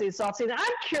lot, obviously, this offseason.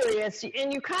 I'm curious,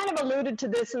 and you kind of alluded to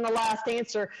this in the last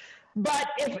answer, But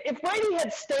if Brady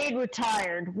had stayed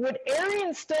retired, would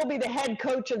Arians still be the head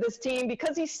coach of this team?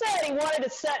 Because he said he wanted to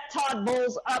set Todd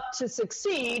Bowles up to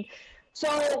succeed.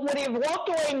 So would he have walked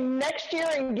away next year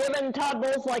and given Todd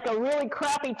Bowles like a really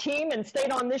crappy team and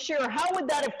stayed on this year? Or how would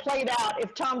that have played out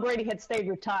if Tom Brady had stayed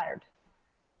retired?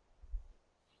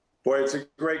 Boy, it's a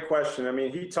great question. I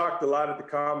mean, he talked a lot at the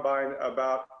Combine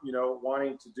about,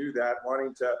 wanting to do that,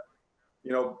 wanting to,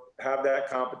 have that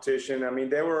competition. I mean,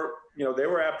 they were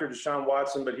after Deshaun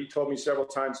Watson, but he told me several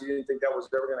times he didn't think that was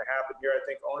ever going to happen here. I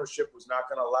think ownership was not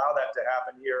going to allow that to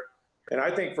happen here. And I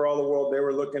think for all the world, they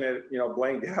were looking at,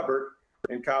 Blaine Gabbert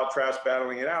and Kyle Trask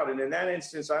battling it out. And in that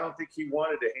instance, I don't think he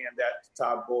wanted to hand that to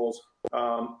Todd Bowles.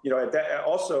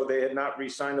 Also, they had not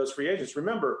re-signed those free agents.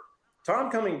 Remember,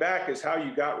 Tom coming back is how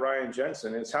you got Ryan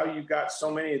Jensen. It's how you got so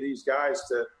many of these guys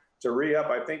to re-up.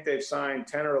 I think they've signed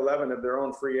 10 or 11 of their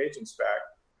own free agents back,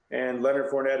 and Leonard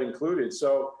Fournette included.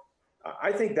 So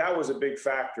I think that was a big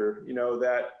factor,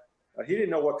 that he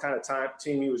didn't know what kind of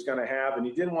team he was going to have, and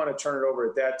he didn't want to turn it over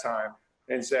at that time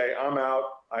and say, I'm out.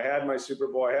 I had my Super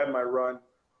Bowl. I had my run.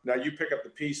 Now you pick up the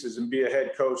pieces and be a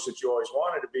head coach that you always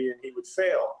wanted to be, and he would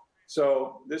fail.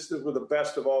 So this is the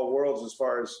best of all worlds as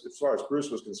far as Bruce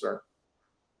was concerned.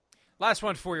 Last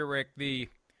one for you, Rick. The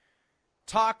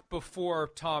talk before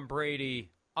Tom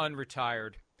Brady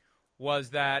unretired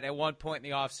was that at one point in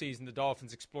the offseason, the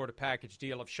Dolphins explored a package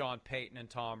deal of Sean Payton and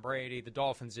Tom Brady. The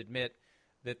Dolphins admit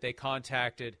that they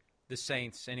contacted the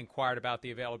Saints and inquired about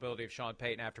the availability of Sean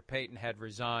Payton after Payton had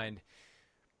resigned.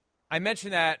 I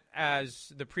mention that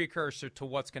as the precursor to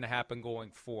what's going to happen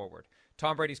going forward.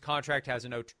 Tom Brady's contract has a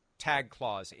no tag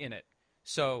clause in it.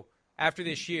 So after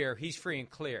this year, he's free and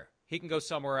clear. He can go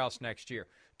somewhere else next year.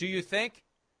 Do you think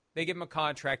they give him a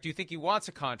contract? Do you think he wants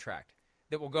a contract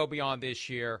that will go beyond this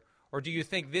year? Or do you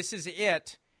think this is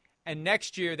it, and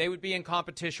next year they would be in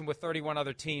competition with 31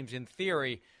 other teams, in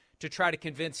theory, to try to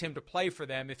convince him to play for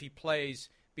them if he plays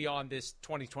beyond this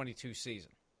 2022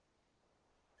 season?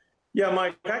 Yeah,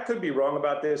 Mike, I could be wrong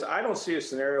about this. I don't see a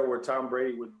scenario where Tom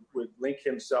Brady would link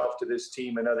himself to this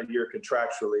team another year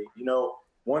contractually.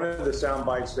 One of the sound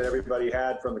bites that everybody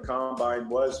had from the Combine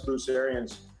was Bruce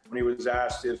Arians when he was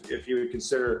asked if he would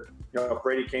consider, if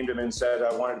Brady came to him and said,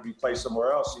 I wanted to be placed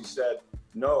somewhere else, he said,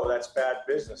 no, that's bad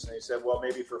business. And he said, well,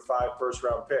 maybe for 5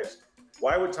 first-round picks.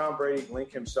 Why would Tom Brady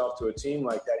link himself to a team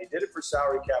like that? He did it for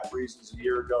salary cap reasons a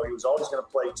year ago. He was always going to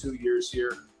play 2 years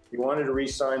here. He wanted to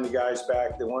re-sign the guys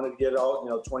back. They wanted to get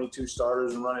all 22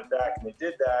 starters and run it back, and they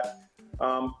did that.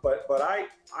 But I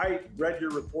read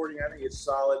your reporting. I think it's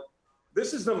solid.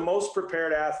 This is the most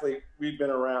prepared athlete we've been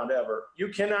around ever. You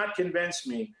cannot convince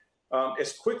me,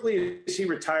 as quickly as he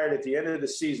retired at the end of the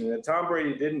season, that Tom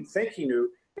Brady didn't think he knew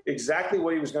exactly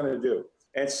what he was going to do.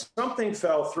 And something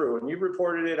fell through. And you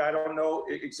reported it. I don't know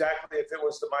exactly if it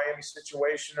was the Miami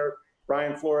situation or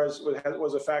Brian Flores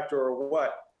was a factor or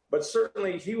what. But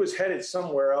certainly he was headed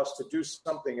somewhere else to do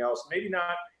something else. Maybe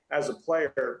not as a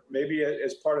player, maybe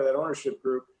as part of that ownership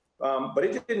group. But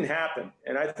it didn't happen.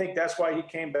 And I think that's why he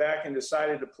came back and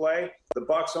decided to play. The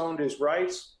Bucs owned his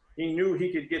rights. He knew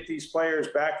he could get these players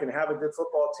back and have a good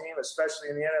football team, especially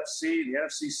in the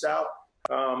NFC South.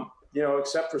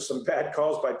 Except for some bad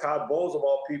calls by Todd Bowles, of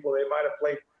all people, they might have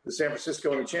played the San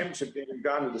Francisco in the championship game and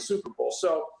gone to the Super Bowl.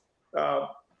 So,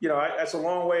 that's a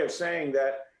long way of saying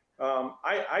that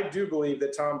I do believe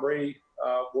that Tom Brady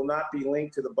will not be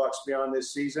linked to the Bucs beyond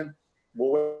this season.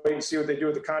 We'll wait and see what they do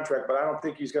with the contract, but I don't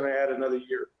think he's going to add another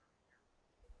year.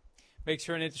 Makes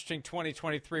for an interesting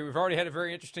 2023. We've already had a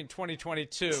very interesting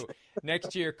 2022.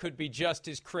 Next year could be just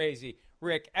as crazy.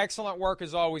 Rick, excellent work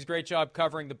as always. Great job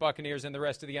covering the Buccaneers and the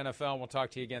rest of the NFL. And we'll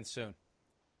talk to you again soon.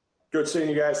 Good seeing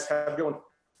you guys. Have a good one.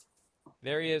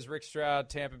 There he is, Rick Stroud,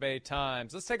 Tampa Bay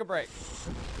Times. Let's take a break.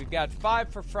 We've got 5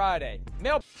 for Friday.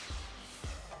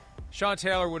 Sean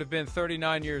Taylor would have been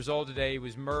 39 years old today. He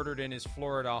was murdered in his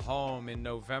Florida home in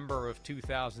November of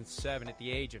 2007 at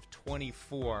the age of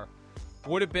 24.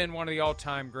 Would have been one of the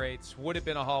all-time greats. Would have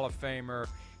been a Hall of Famer.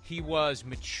 He was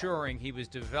maturing. He was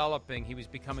developing. He was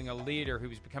becoming a leader. He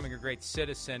was becoming a great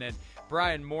citizen. And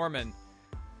Brian Moorman,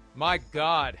 my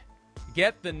God,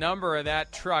 get the number of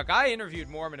that truck. I interviewed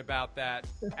Moorman about that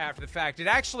after the fact. It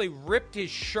actually ripped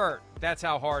his shirt. That's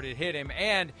how hard it hit him.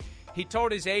 And he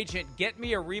told his agent, get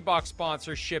me a Reebok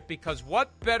sponsorship, because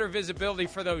what better visibility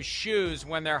for those shoes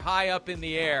when they're high up in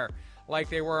the air like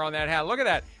they were on that hat. Look at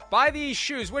that. Buy these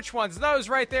shoes. Which ones? Those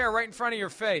right there, right in front of your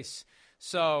face.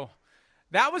 So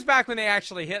that was back when they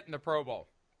actually hit in the Pro Bowl.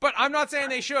 But I'm not saying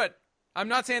they should.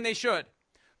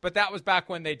 But that was back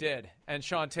when they did, and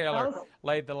Sean Taylor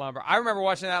laid the lumber. I remember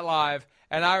watching that live,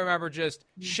 and I remember just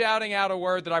shouting out a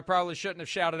word that I probably shouldn't have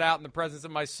shouted out in the presence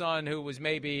of my son, who was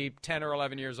maybe 10 or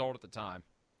 11 years old at the time.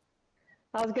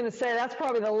 I was going to say that's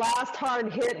probably the last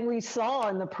hard hit we saw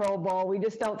in the Pro Bowl. We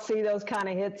just don't see those kind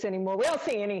of hits anymore. We don't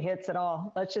see any hits at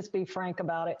all. Let's just be frank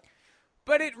about it.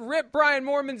 But it ripped Brian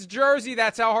Moorman's jersey.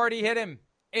 That's how hard he hit him.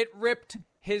 It ripped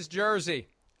his jersey.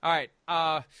 All right,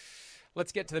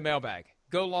 let's get to the mailbag.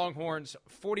 Go Longhorns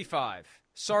 45.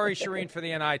 Sorry, Shireen, for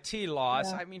the NIT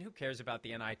loss. Yeah. I mean, who cares about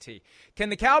the NIT? Can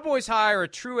the Cowboys hire a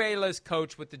true A-list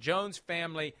coach with the Jones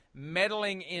family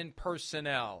meddling in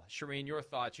personnel? Shireen, your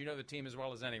thoughts. You know the team as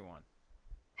well as anyone.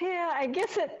 Yeah, I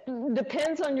guess it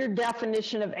depends on your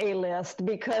definition of A-list,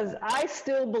 because I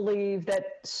still believe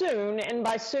that soon, and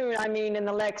by soon I mean in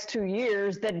the next 2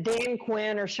 years, that Dan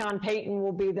Quinn or Sean Payton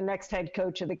will be the next head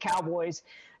coach of the Cowboys.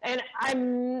 And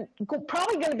I'm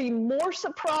probably going to be more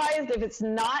surprised if it's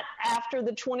not after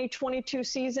the 2022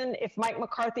 season, if Mike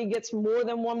McCarthy gets more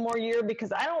than one more year,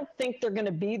 because I don't think they're going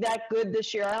to be that good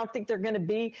this year. I don't think they're going to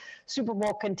be Super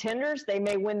Bowl contenders. They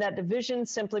may win that division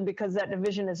simply because that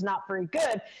division is not very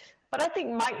good. But I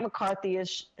think Mike McCarthy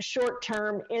is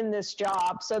short-term in this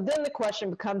job. So then the question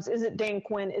becomes, is it Dan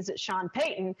Quinn? Is it Sean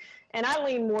Payton? And I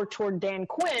lean more toward Dan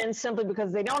Quinn simply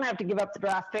because they don't have to give up the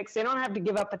draft picks. They don't have to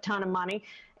give up a ton of money.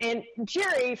 And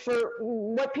Jerry, for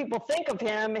what people think of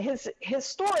him,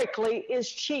 historically is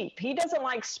cheap. He doesn't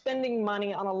like spending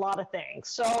money on a lot of things.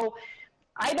 So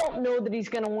I don't know that he's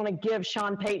going to want to give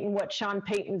Sean Payton what Sean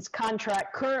Payton's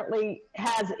contract currently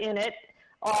has in it.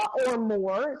 Or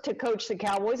more to coach the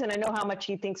Cowboys, and I know how much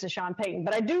he thinks of Sean Payton.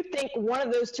 But I do think one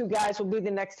of those two guys will be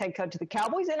the next head coach of the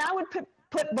Cowboys, and I would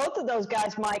put both of those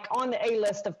guys, Mike, on the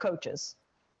A-list of coaches.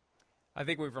 I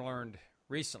think we've learned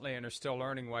recently and are still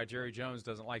learning why Jerry Jones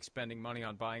doesn't like spending money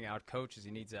on buying out coaches. He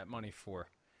needs that money for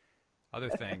other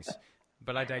things.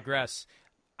 But I digress.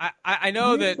 I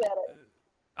know that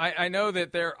I know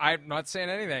that I'm not saying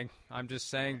anything. I'm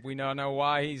just saying we now know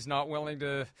why he's not willing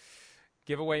to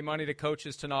give away money to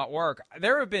coaches to not work.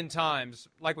 There have been times,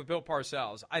 like with Bill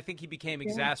Parcells, I think he became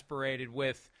exasperated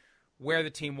with where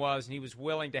the team was, and he was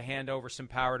willing to hand over some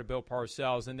power to Bill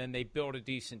Parcells, and then they built a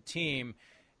decent team,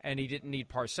 and he didn't need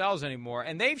Parcells anymore.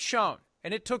 And they've shown,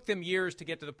 and it took them years to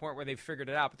get to the point where they've figured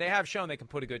it out, but they have shown they can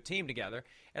put a good team together,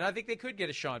 and I think they could get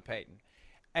a Sean Payton.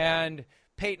 And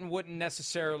Payton wouldn't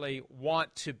necessarily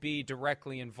want to be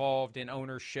directly involved in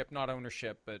ownership, not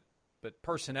ownership, but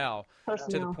personnel,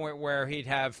 to the point where he'd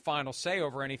have final say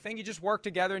over anything. You just work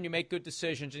together and you make good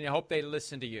decisions, and you hope they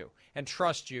listen to you and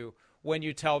trust you when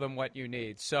you tell them what you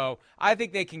need. So I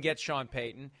think they can get Sean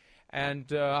Payton,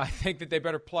 and I think that they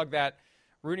better plug that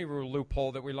Rooney Rule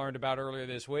loophole that we learned about earlier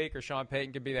this week, or Sean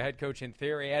Payton could be the head coach in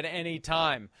theory at any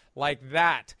time like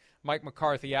that. Mike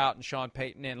McCarthy out and Sean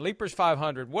Payton in. Leapers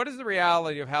 500, what is the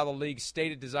reality of how the league's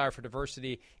stated desire for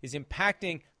diversity is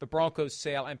impacting the Broncos'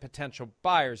 sale and potential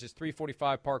buyers? Is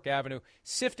 345 Park Avenue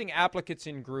sifting applicants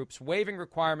in groups, waiving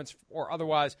requirements, or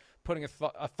otherwise putting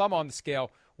a thumb on the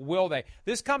scale? Will they?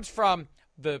 This comes from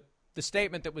the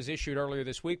statement that was issued earlier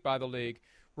this week by the league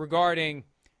regarding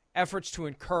efforts to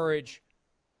encourage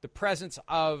the presence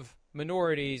of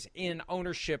minorities in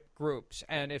ownership groups.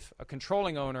 And if a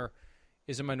controlling owner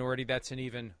is a minority, that's an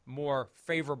even more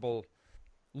favorable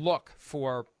look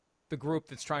for the group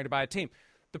that's trying to buy a team.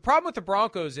 The problem with the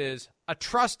Broncos is a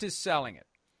trust is selling it,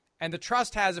 and the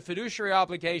trust has a fiduciary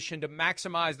obligation to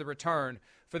maximize the return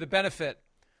for the benefit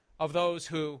of those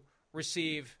who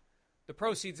receive the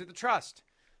proceeds of the trust.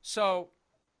 So,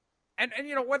 and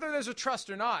you know, whether there's a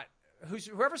trust or not,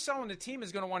 whoever's selling the team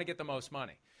is going to want to get the most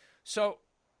money. So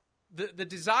the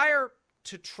desire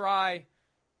to try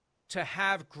to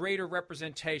have greater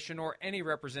representation, or any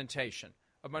representation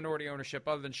of minority ownership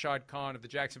other than Shad Khan of the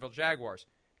Jacksonville Jaguars,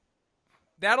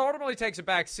 that ultimately takes a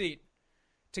back seat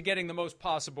to getting the most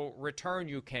possible return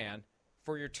you can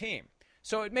for your team.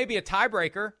 So it may be a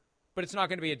tiebreaker, but it's not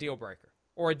going to be a deal breaker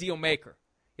or a deal maker.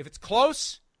 If it's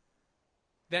close,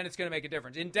 then it's going to make a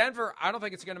difference. In Denver, I don't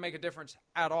think it's going to make a difference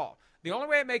at all. The only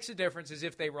way it makes a difference is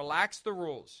if they relax the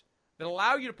rules that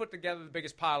allow you to put together the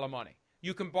biggest pile of money.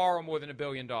 You can borrow more than $1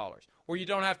 billion, or you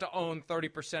don't have to own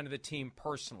 30% of the team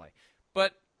personally.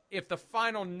 But if the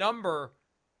final number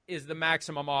is the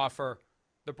maximum offer,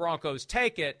 the Broncos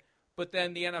take it, but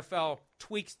then the NFL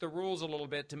tweaks the rules a little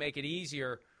bit to make it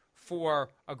easier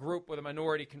for a group with a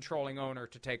minority controlling owner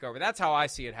to take over. That's how I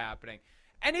see it happening.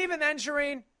 And even then,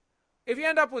 Shireen, if you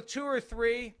end up with 2 or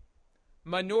 3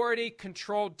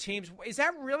 minority-controlled teams, is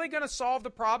that really going to solve the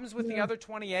problems with the other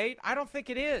 28? I don't think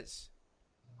it is.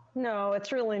 No,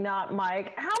 it's really not,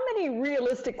 Mike. How many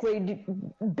realistically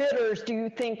bidders do you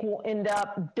think will end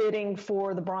up bidding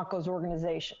for the Broncos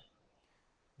organization?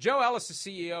 Joe Ellis, the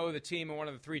CEO of the team and one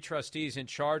of the 3 trustees in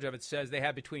charge of it, says they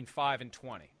have between 5 and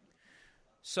 20.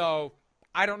 So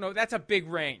I don't know. That's a big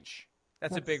range.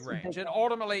 That's a big range. And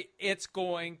ultimately, it's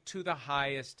going to the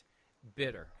highest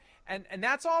bidder. And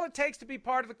that's all it takes to be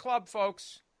part of the club,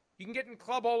 folks. You can get in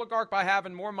club oligarch by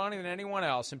having more money than anyone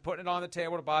else and putting it on the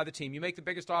table to buy the team. You make the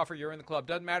biggest offer, you're in the club.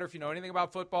 Doesn't matter if you know anything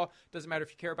about football. Doesn't matter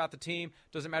if you care about the team.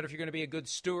 Doesn't matter if you're going to be a good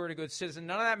steward, a good citizen.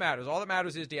 None of that matters. All that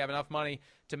matters is, do you have enough money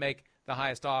to make the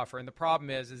highest offer? And the problem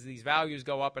is these values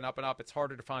go up and up and up. It's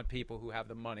harder to find people who have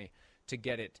the money to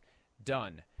get it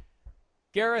done.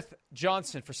 Gareth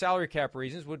Johnson, for salary cap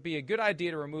reasons, would be a good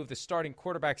idea to remove the starting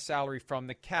quarterback salary from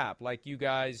the cap, like you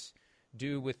guys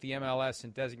do with the MLS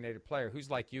and designated player. Who's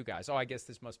like you guys? Oh, I guess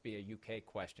this must be a UK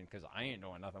question because I ain't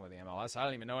knowing nothing with the MLS. I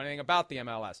don't even know anything about the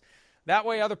MLS. That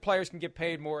way other players can get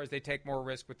paid more as they take more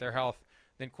risk with their health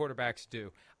than quarterbacks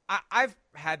do. I've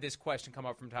had this question come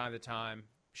up from time to time.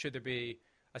 Should there be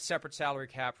a separate salary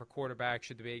cap for quarterbacks?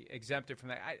 Should they be exempted from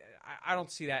that? I don't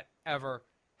see that ever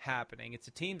happening. It's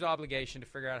a team's obligation to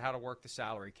figure out how to work the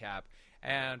salary cap.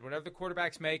 And whatever the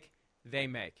quarterbacks make, they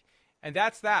make. And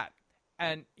that's that.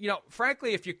 And,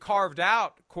 frankly, if you carved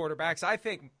out quarterbacks, I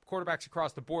think quarterbacks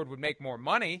across the board would make more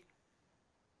money.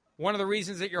 One of the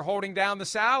reasons that you're holding down the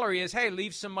salary is, hey,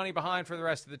 leave some money behind for the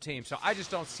rest of the team. So I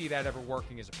just don't see that ever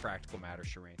working as a practical matter,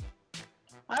 Shireen.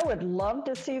 I would love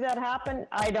to see that happen.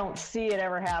 I don't see it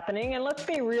ever happening. And let's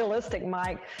be realistic,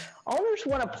 Mike. Owners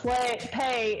want to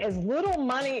pay as little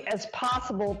money as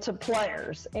possible to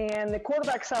players. And the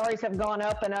quarterback salaries have gone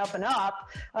up and up and up.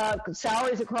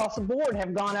 Salaries across the board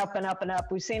have gone up and up and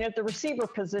up. We've seen it at the receiver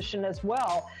position as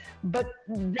well. But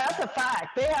that's a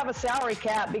fact. They have a salary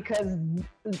cap because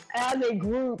as a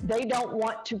group, they don't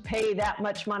want to pay that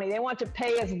much money. They want to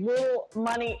pay as little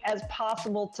money as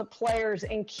possible to players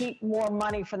and keep more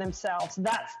money for themselves.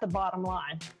 That's the bottom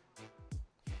line.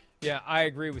 Yeah, I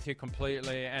agree with you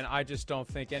completely, and I just don't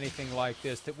think anything like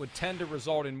this that would tend to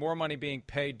result in more money being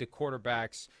paid to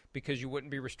quarterbacks because you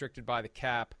wouldn't be restricted by the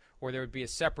cap, or there would be a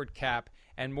separate cap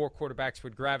and more quarterbacks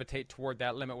would gravitate toward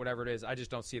that limit, whatever it is. I just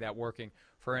don't see that working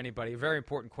for anybody. A very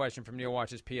important question from Neil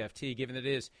Watch's PFT, given that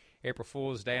it is April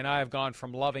Fool's Day, and I have gone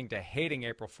from loving to hating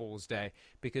April Fool's Day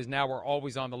because now we're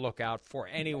always on the lookout for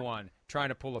anyone trying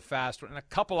to pull a fast one. And a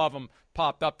couple of them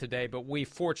popped up today, but we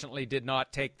fortunately did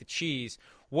not take the cheese.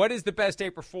 What is the best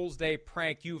April Fool's Day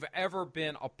prank you've ever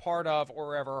been a part of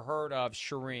or ever heard of,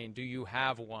 Shireen? Do you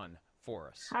have one for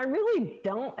us? I really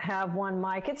don't have one,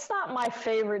 Mike. It's not my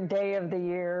favorite day of the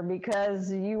year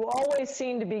because you always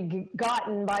seem to be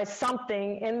gotten by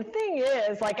something. And the thing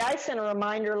is, like I sent a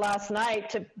reminder last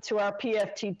night to our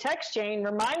PFT text chain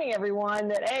reminding everyone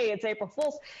that, hey, it's April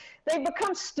Fool's. They've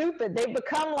become stupid. They've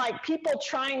become like people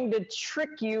trying to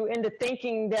trick you into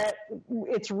thinking that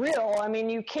it's real. I mean,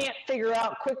 you can't figure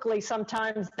out quickly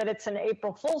sometimes that it's an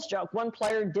April Fool's joke. One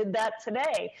player did that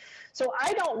today. So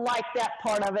I don't like that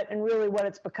part of it and really what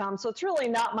it's become. So it's really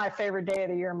not my favorite day of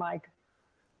the year, Mike.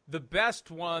 The best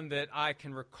one that I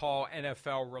can recall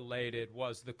NFL related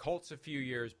was the Colts a few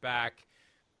years back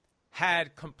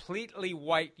had completely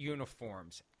white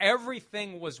uniforms.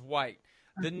 Everything was white.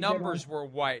 The numbers were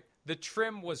white. The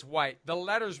trim was white. The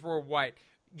letters were white.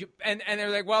 And they're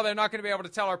like, well, they're not going to be able to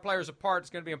tell our players apart. It's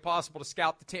going to be impossible to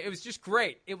scout the team. It was just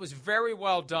great. It was very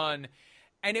well done.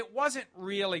 And it wasn't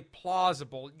really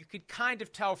plausible. You could kind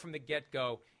of tell from the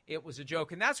get-go it was a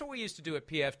joke. And that's what we used to do at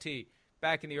PFT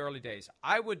back in the early days.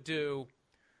 I wouldn't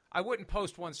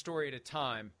post one story at a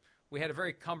time. We had a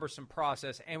very cumbersome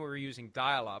process, and we were using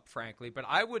dial-up, frankly. But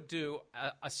I would do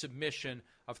a submission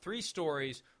of 3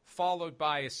 stories followed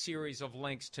by a series of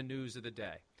links to news of the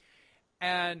day.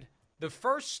 And the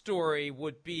first story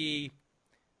would be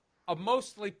a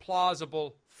mostly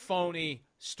plausible, phony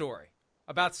story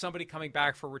about somebody coming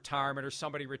back for retirement or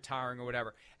somebody retiring or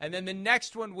whatever. And then the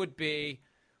next one would be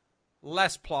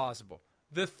less plausible.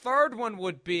 The third one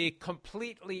would be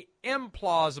completely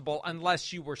implausible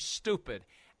unless you were stupid.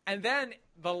 And then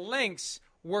the links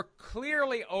were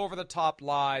clearly over-the-top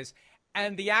lies,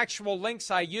 and the actual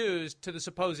links I used to the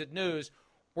supposed news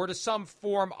were to some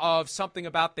form of something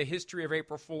about the history of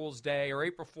April Fool's Day or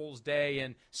April Fool's Day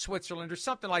in Switzerland or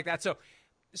something like that.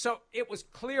 So it was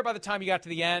clear by the time you got to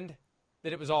the end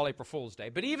that it was all April Fool's Day.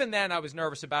 But even then I was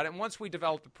nervous about it, and once we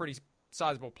developed a pretty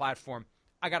sizable platform,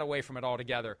 I got away from it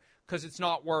altogether because it's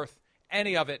not worth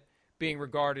any of it being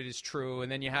regarded as true,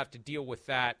 and then you have to deal with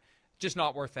that. Just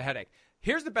not worth the headache.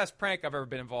 Here's the best prank I've ever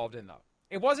been involved in, though.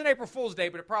 It wasn't April Fool's Day,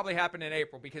 but it probably happened in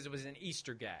April because it was an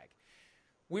Easter gag.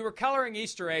 we were coloring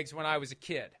Easter eggs when I was a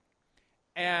kid.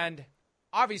 And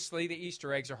obviously the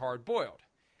Easter eggs are hard-boiled.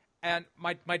 And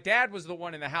my dad was the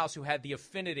one in the house who had the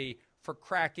affinity for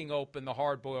cracking open the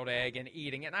hard-boiled egg and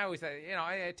eating it. And I always thought,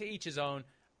 to each his own.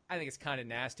 I think it's kind of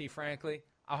nasty, frankly.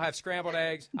 I'll have scrambled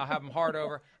eggs. I'll have them hard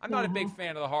over. I'm not a big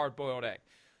fan of the hard-boiled egg.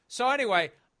 So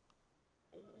anyway,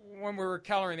 when we were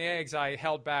coloring the eggs, I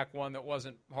held back one that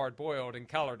wasn't hard-boiled and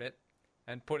colored it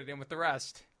and put it in with the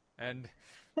rest. And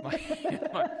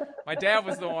my dad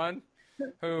was the one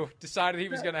who decided he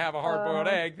was going to have a hard-boiled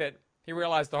egg that he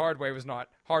realized the hard way was not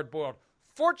hard-boiled.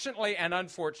 Fortunately and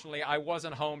unfortunately, I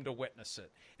wasn't home to witness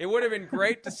it. It would have been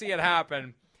great to see it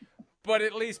happen, but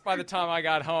at least by the time I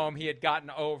got home, he had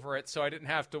gotten over it, so I didn't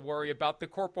have to worry about the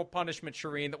corporal punishment,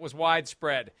 Shireen, that was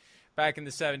widespread back in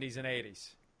the 70s and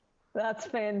 80s. That's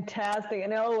fantastic.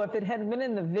 And if it had been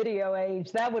in the video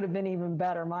age, that would have been even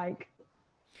better, Mike.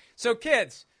 So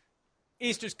kids,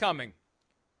 Easter's coming.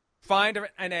 Find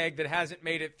an egg that hasn't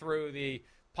made it through the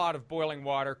pot of boiling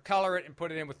water, color it and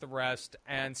put it in with the rest,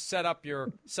 and set up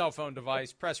your cell phone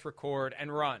device, press record,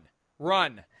 and run.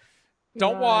 Run.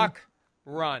 Don't walk.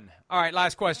 Run. All right,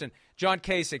 last question. John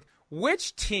Kasich,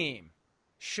 which team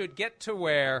should get to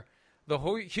wear the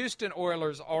Houston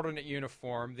Oilers alternate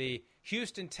uniform, the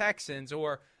Houston Texans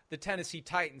or the Tennessee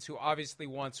Titans, who obviously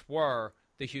once were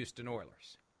the Houston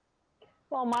Oilers?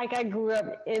 Well, Mike, I grew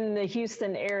up in the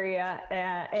Houston area,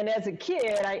 and as a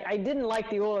kid, I didn't like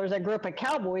the Oilers. I grew up a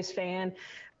Cowboys fan,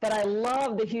 but I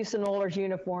love the Houston Oilers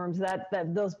uniforms.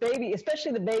 Those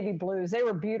especially the baby blues, they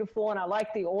were beautiful, and I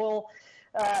liked the oil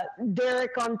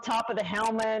derrick on top of the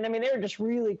helmet. I mean, they were just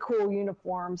really cool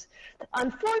uniforms.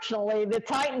 Unfortunately, the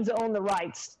Titans own the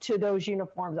rights to those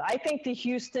uniforms. I think the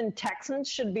Houston Texans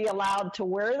should be allowed to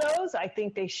wear those. I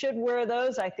think they should wear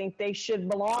those. I think they should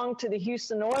belong to the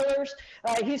Houston Oilers,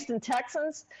 Houston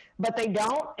Texans, but they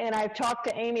don't. And I've talked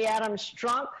to Amy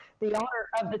Adams-Strunk, the owner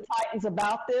of the Titans,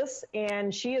 about this,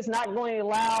 and she is not going to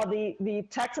allow the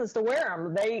Texans to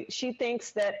wear them. She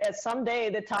thinks that someday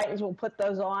the Titans will put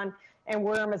those on and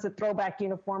wear them as a throwback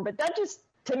uniform. But that just,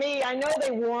 to me, I know they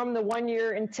wore them the 1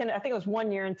 year in Tennessee. I think it was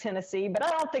 1 year in Tennessee, but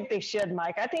I don't think they should,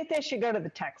 Mike. I think they should go to the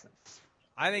Texans.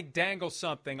 I think dangle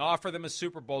something, offer them a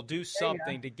Super Bowl, do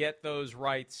something to get those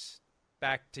rights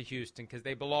back to Houston, because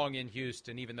they belong in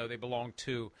Houston, even though they belong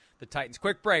to the Titans.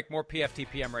 Quick break, more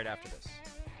PFTPM right after this.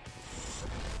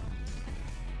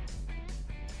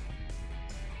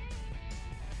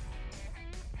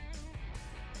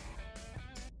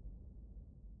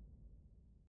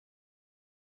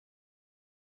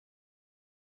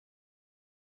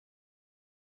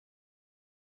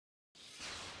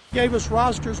 Gave us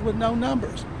rosters with no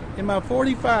numbers. In my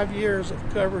 45 years of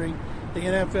covering the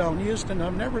NFL in Houston,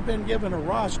 I've never been given a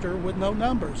roster with no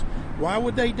numbers. Why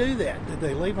would they do that? Did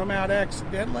they leave them out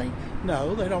accidentally?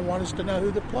 No, they don't want us to know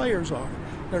who the players are.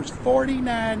 There's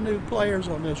 49 new players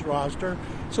on this roster,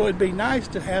 so it'd be nice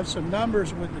to have some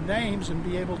numbers with the names and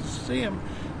be able to see them,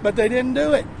 but they didn't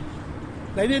do it.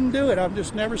 They didn't do it. I've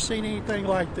just never seen anything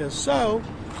like this. So,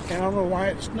 and I don't know why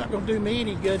it's not going to do me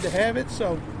any good to have it,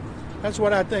 so that's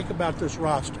what I think about this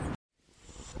roster.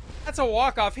 That's a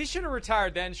walk-off. He should have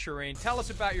retired then, Shireen. Tell us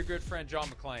about your good friend, John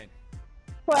McClain.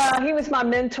 Well, he was my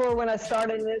mentor when I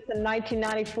started this in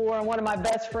 1994 and one of my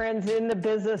best friends in the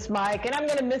business, Mike. And I'm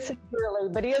going to miss him dearly,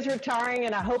 but he is retiring,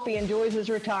 and I hope he enjoys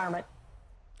his retirement.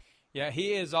 Yeah,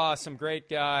 he is awesome. Great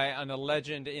guy and a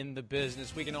legend in the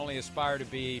business. We can only aspire to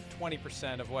be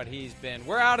 20% of what he's been.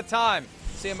 We're out of time.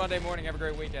 See you Monday morning. Have a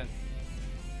great weekend.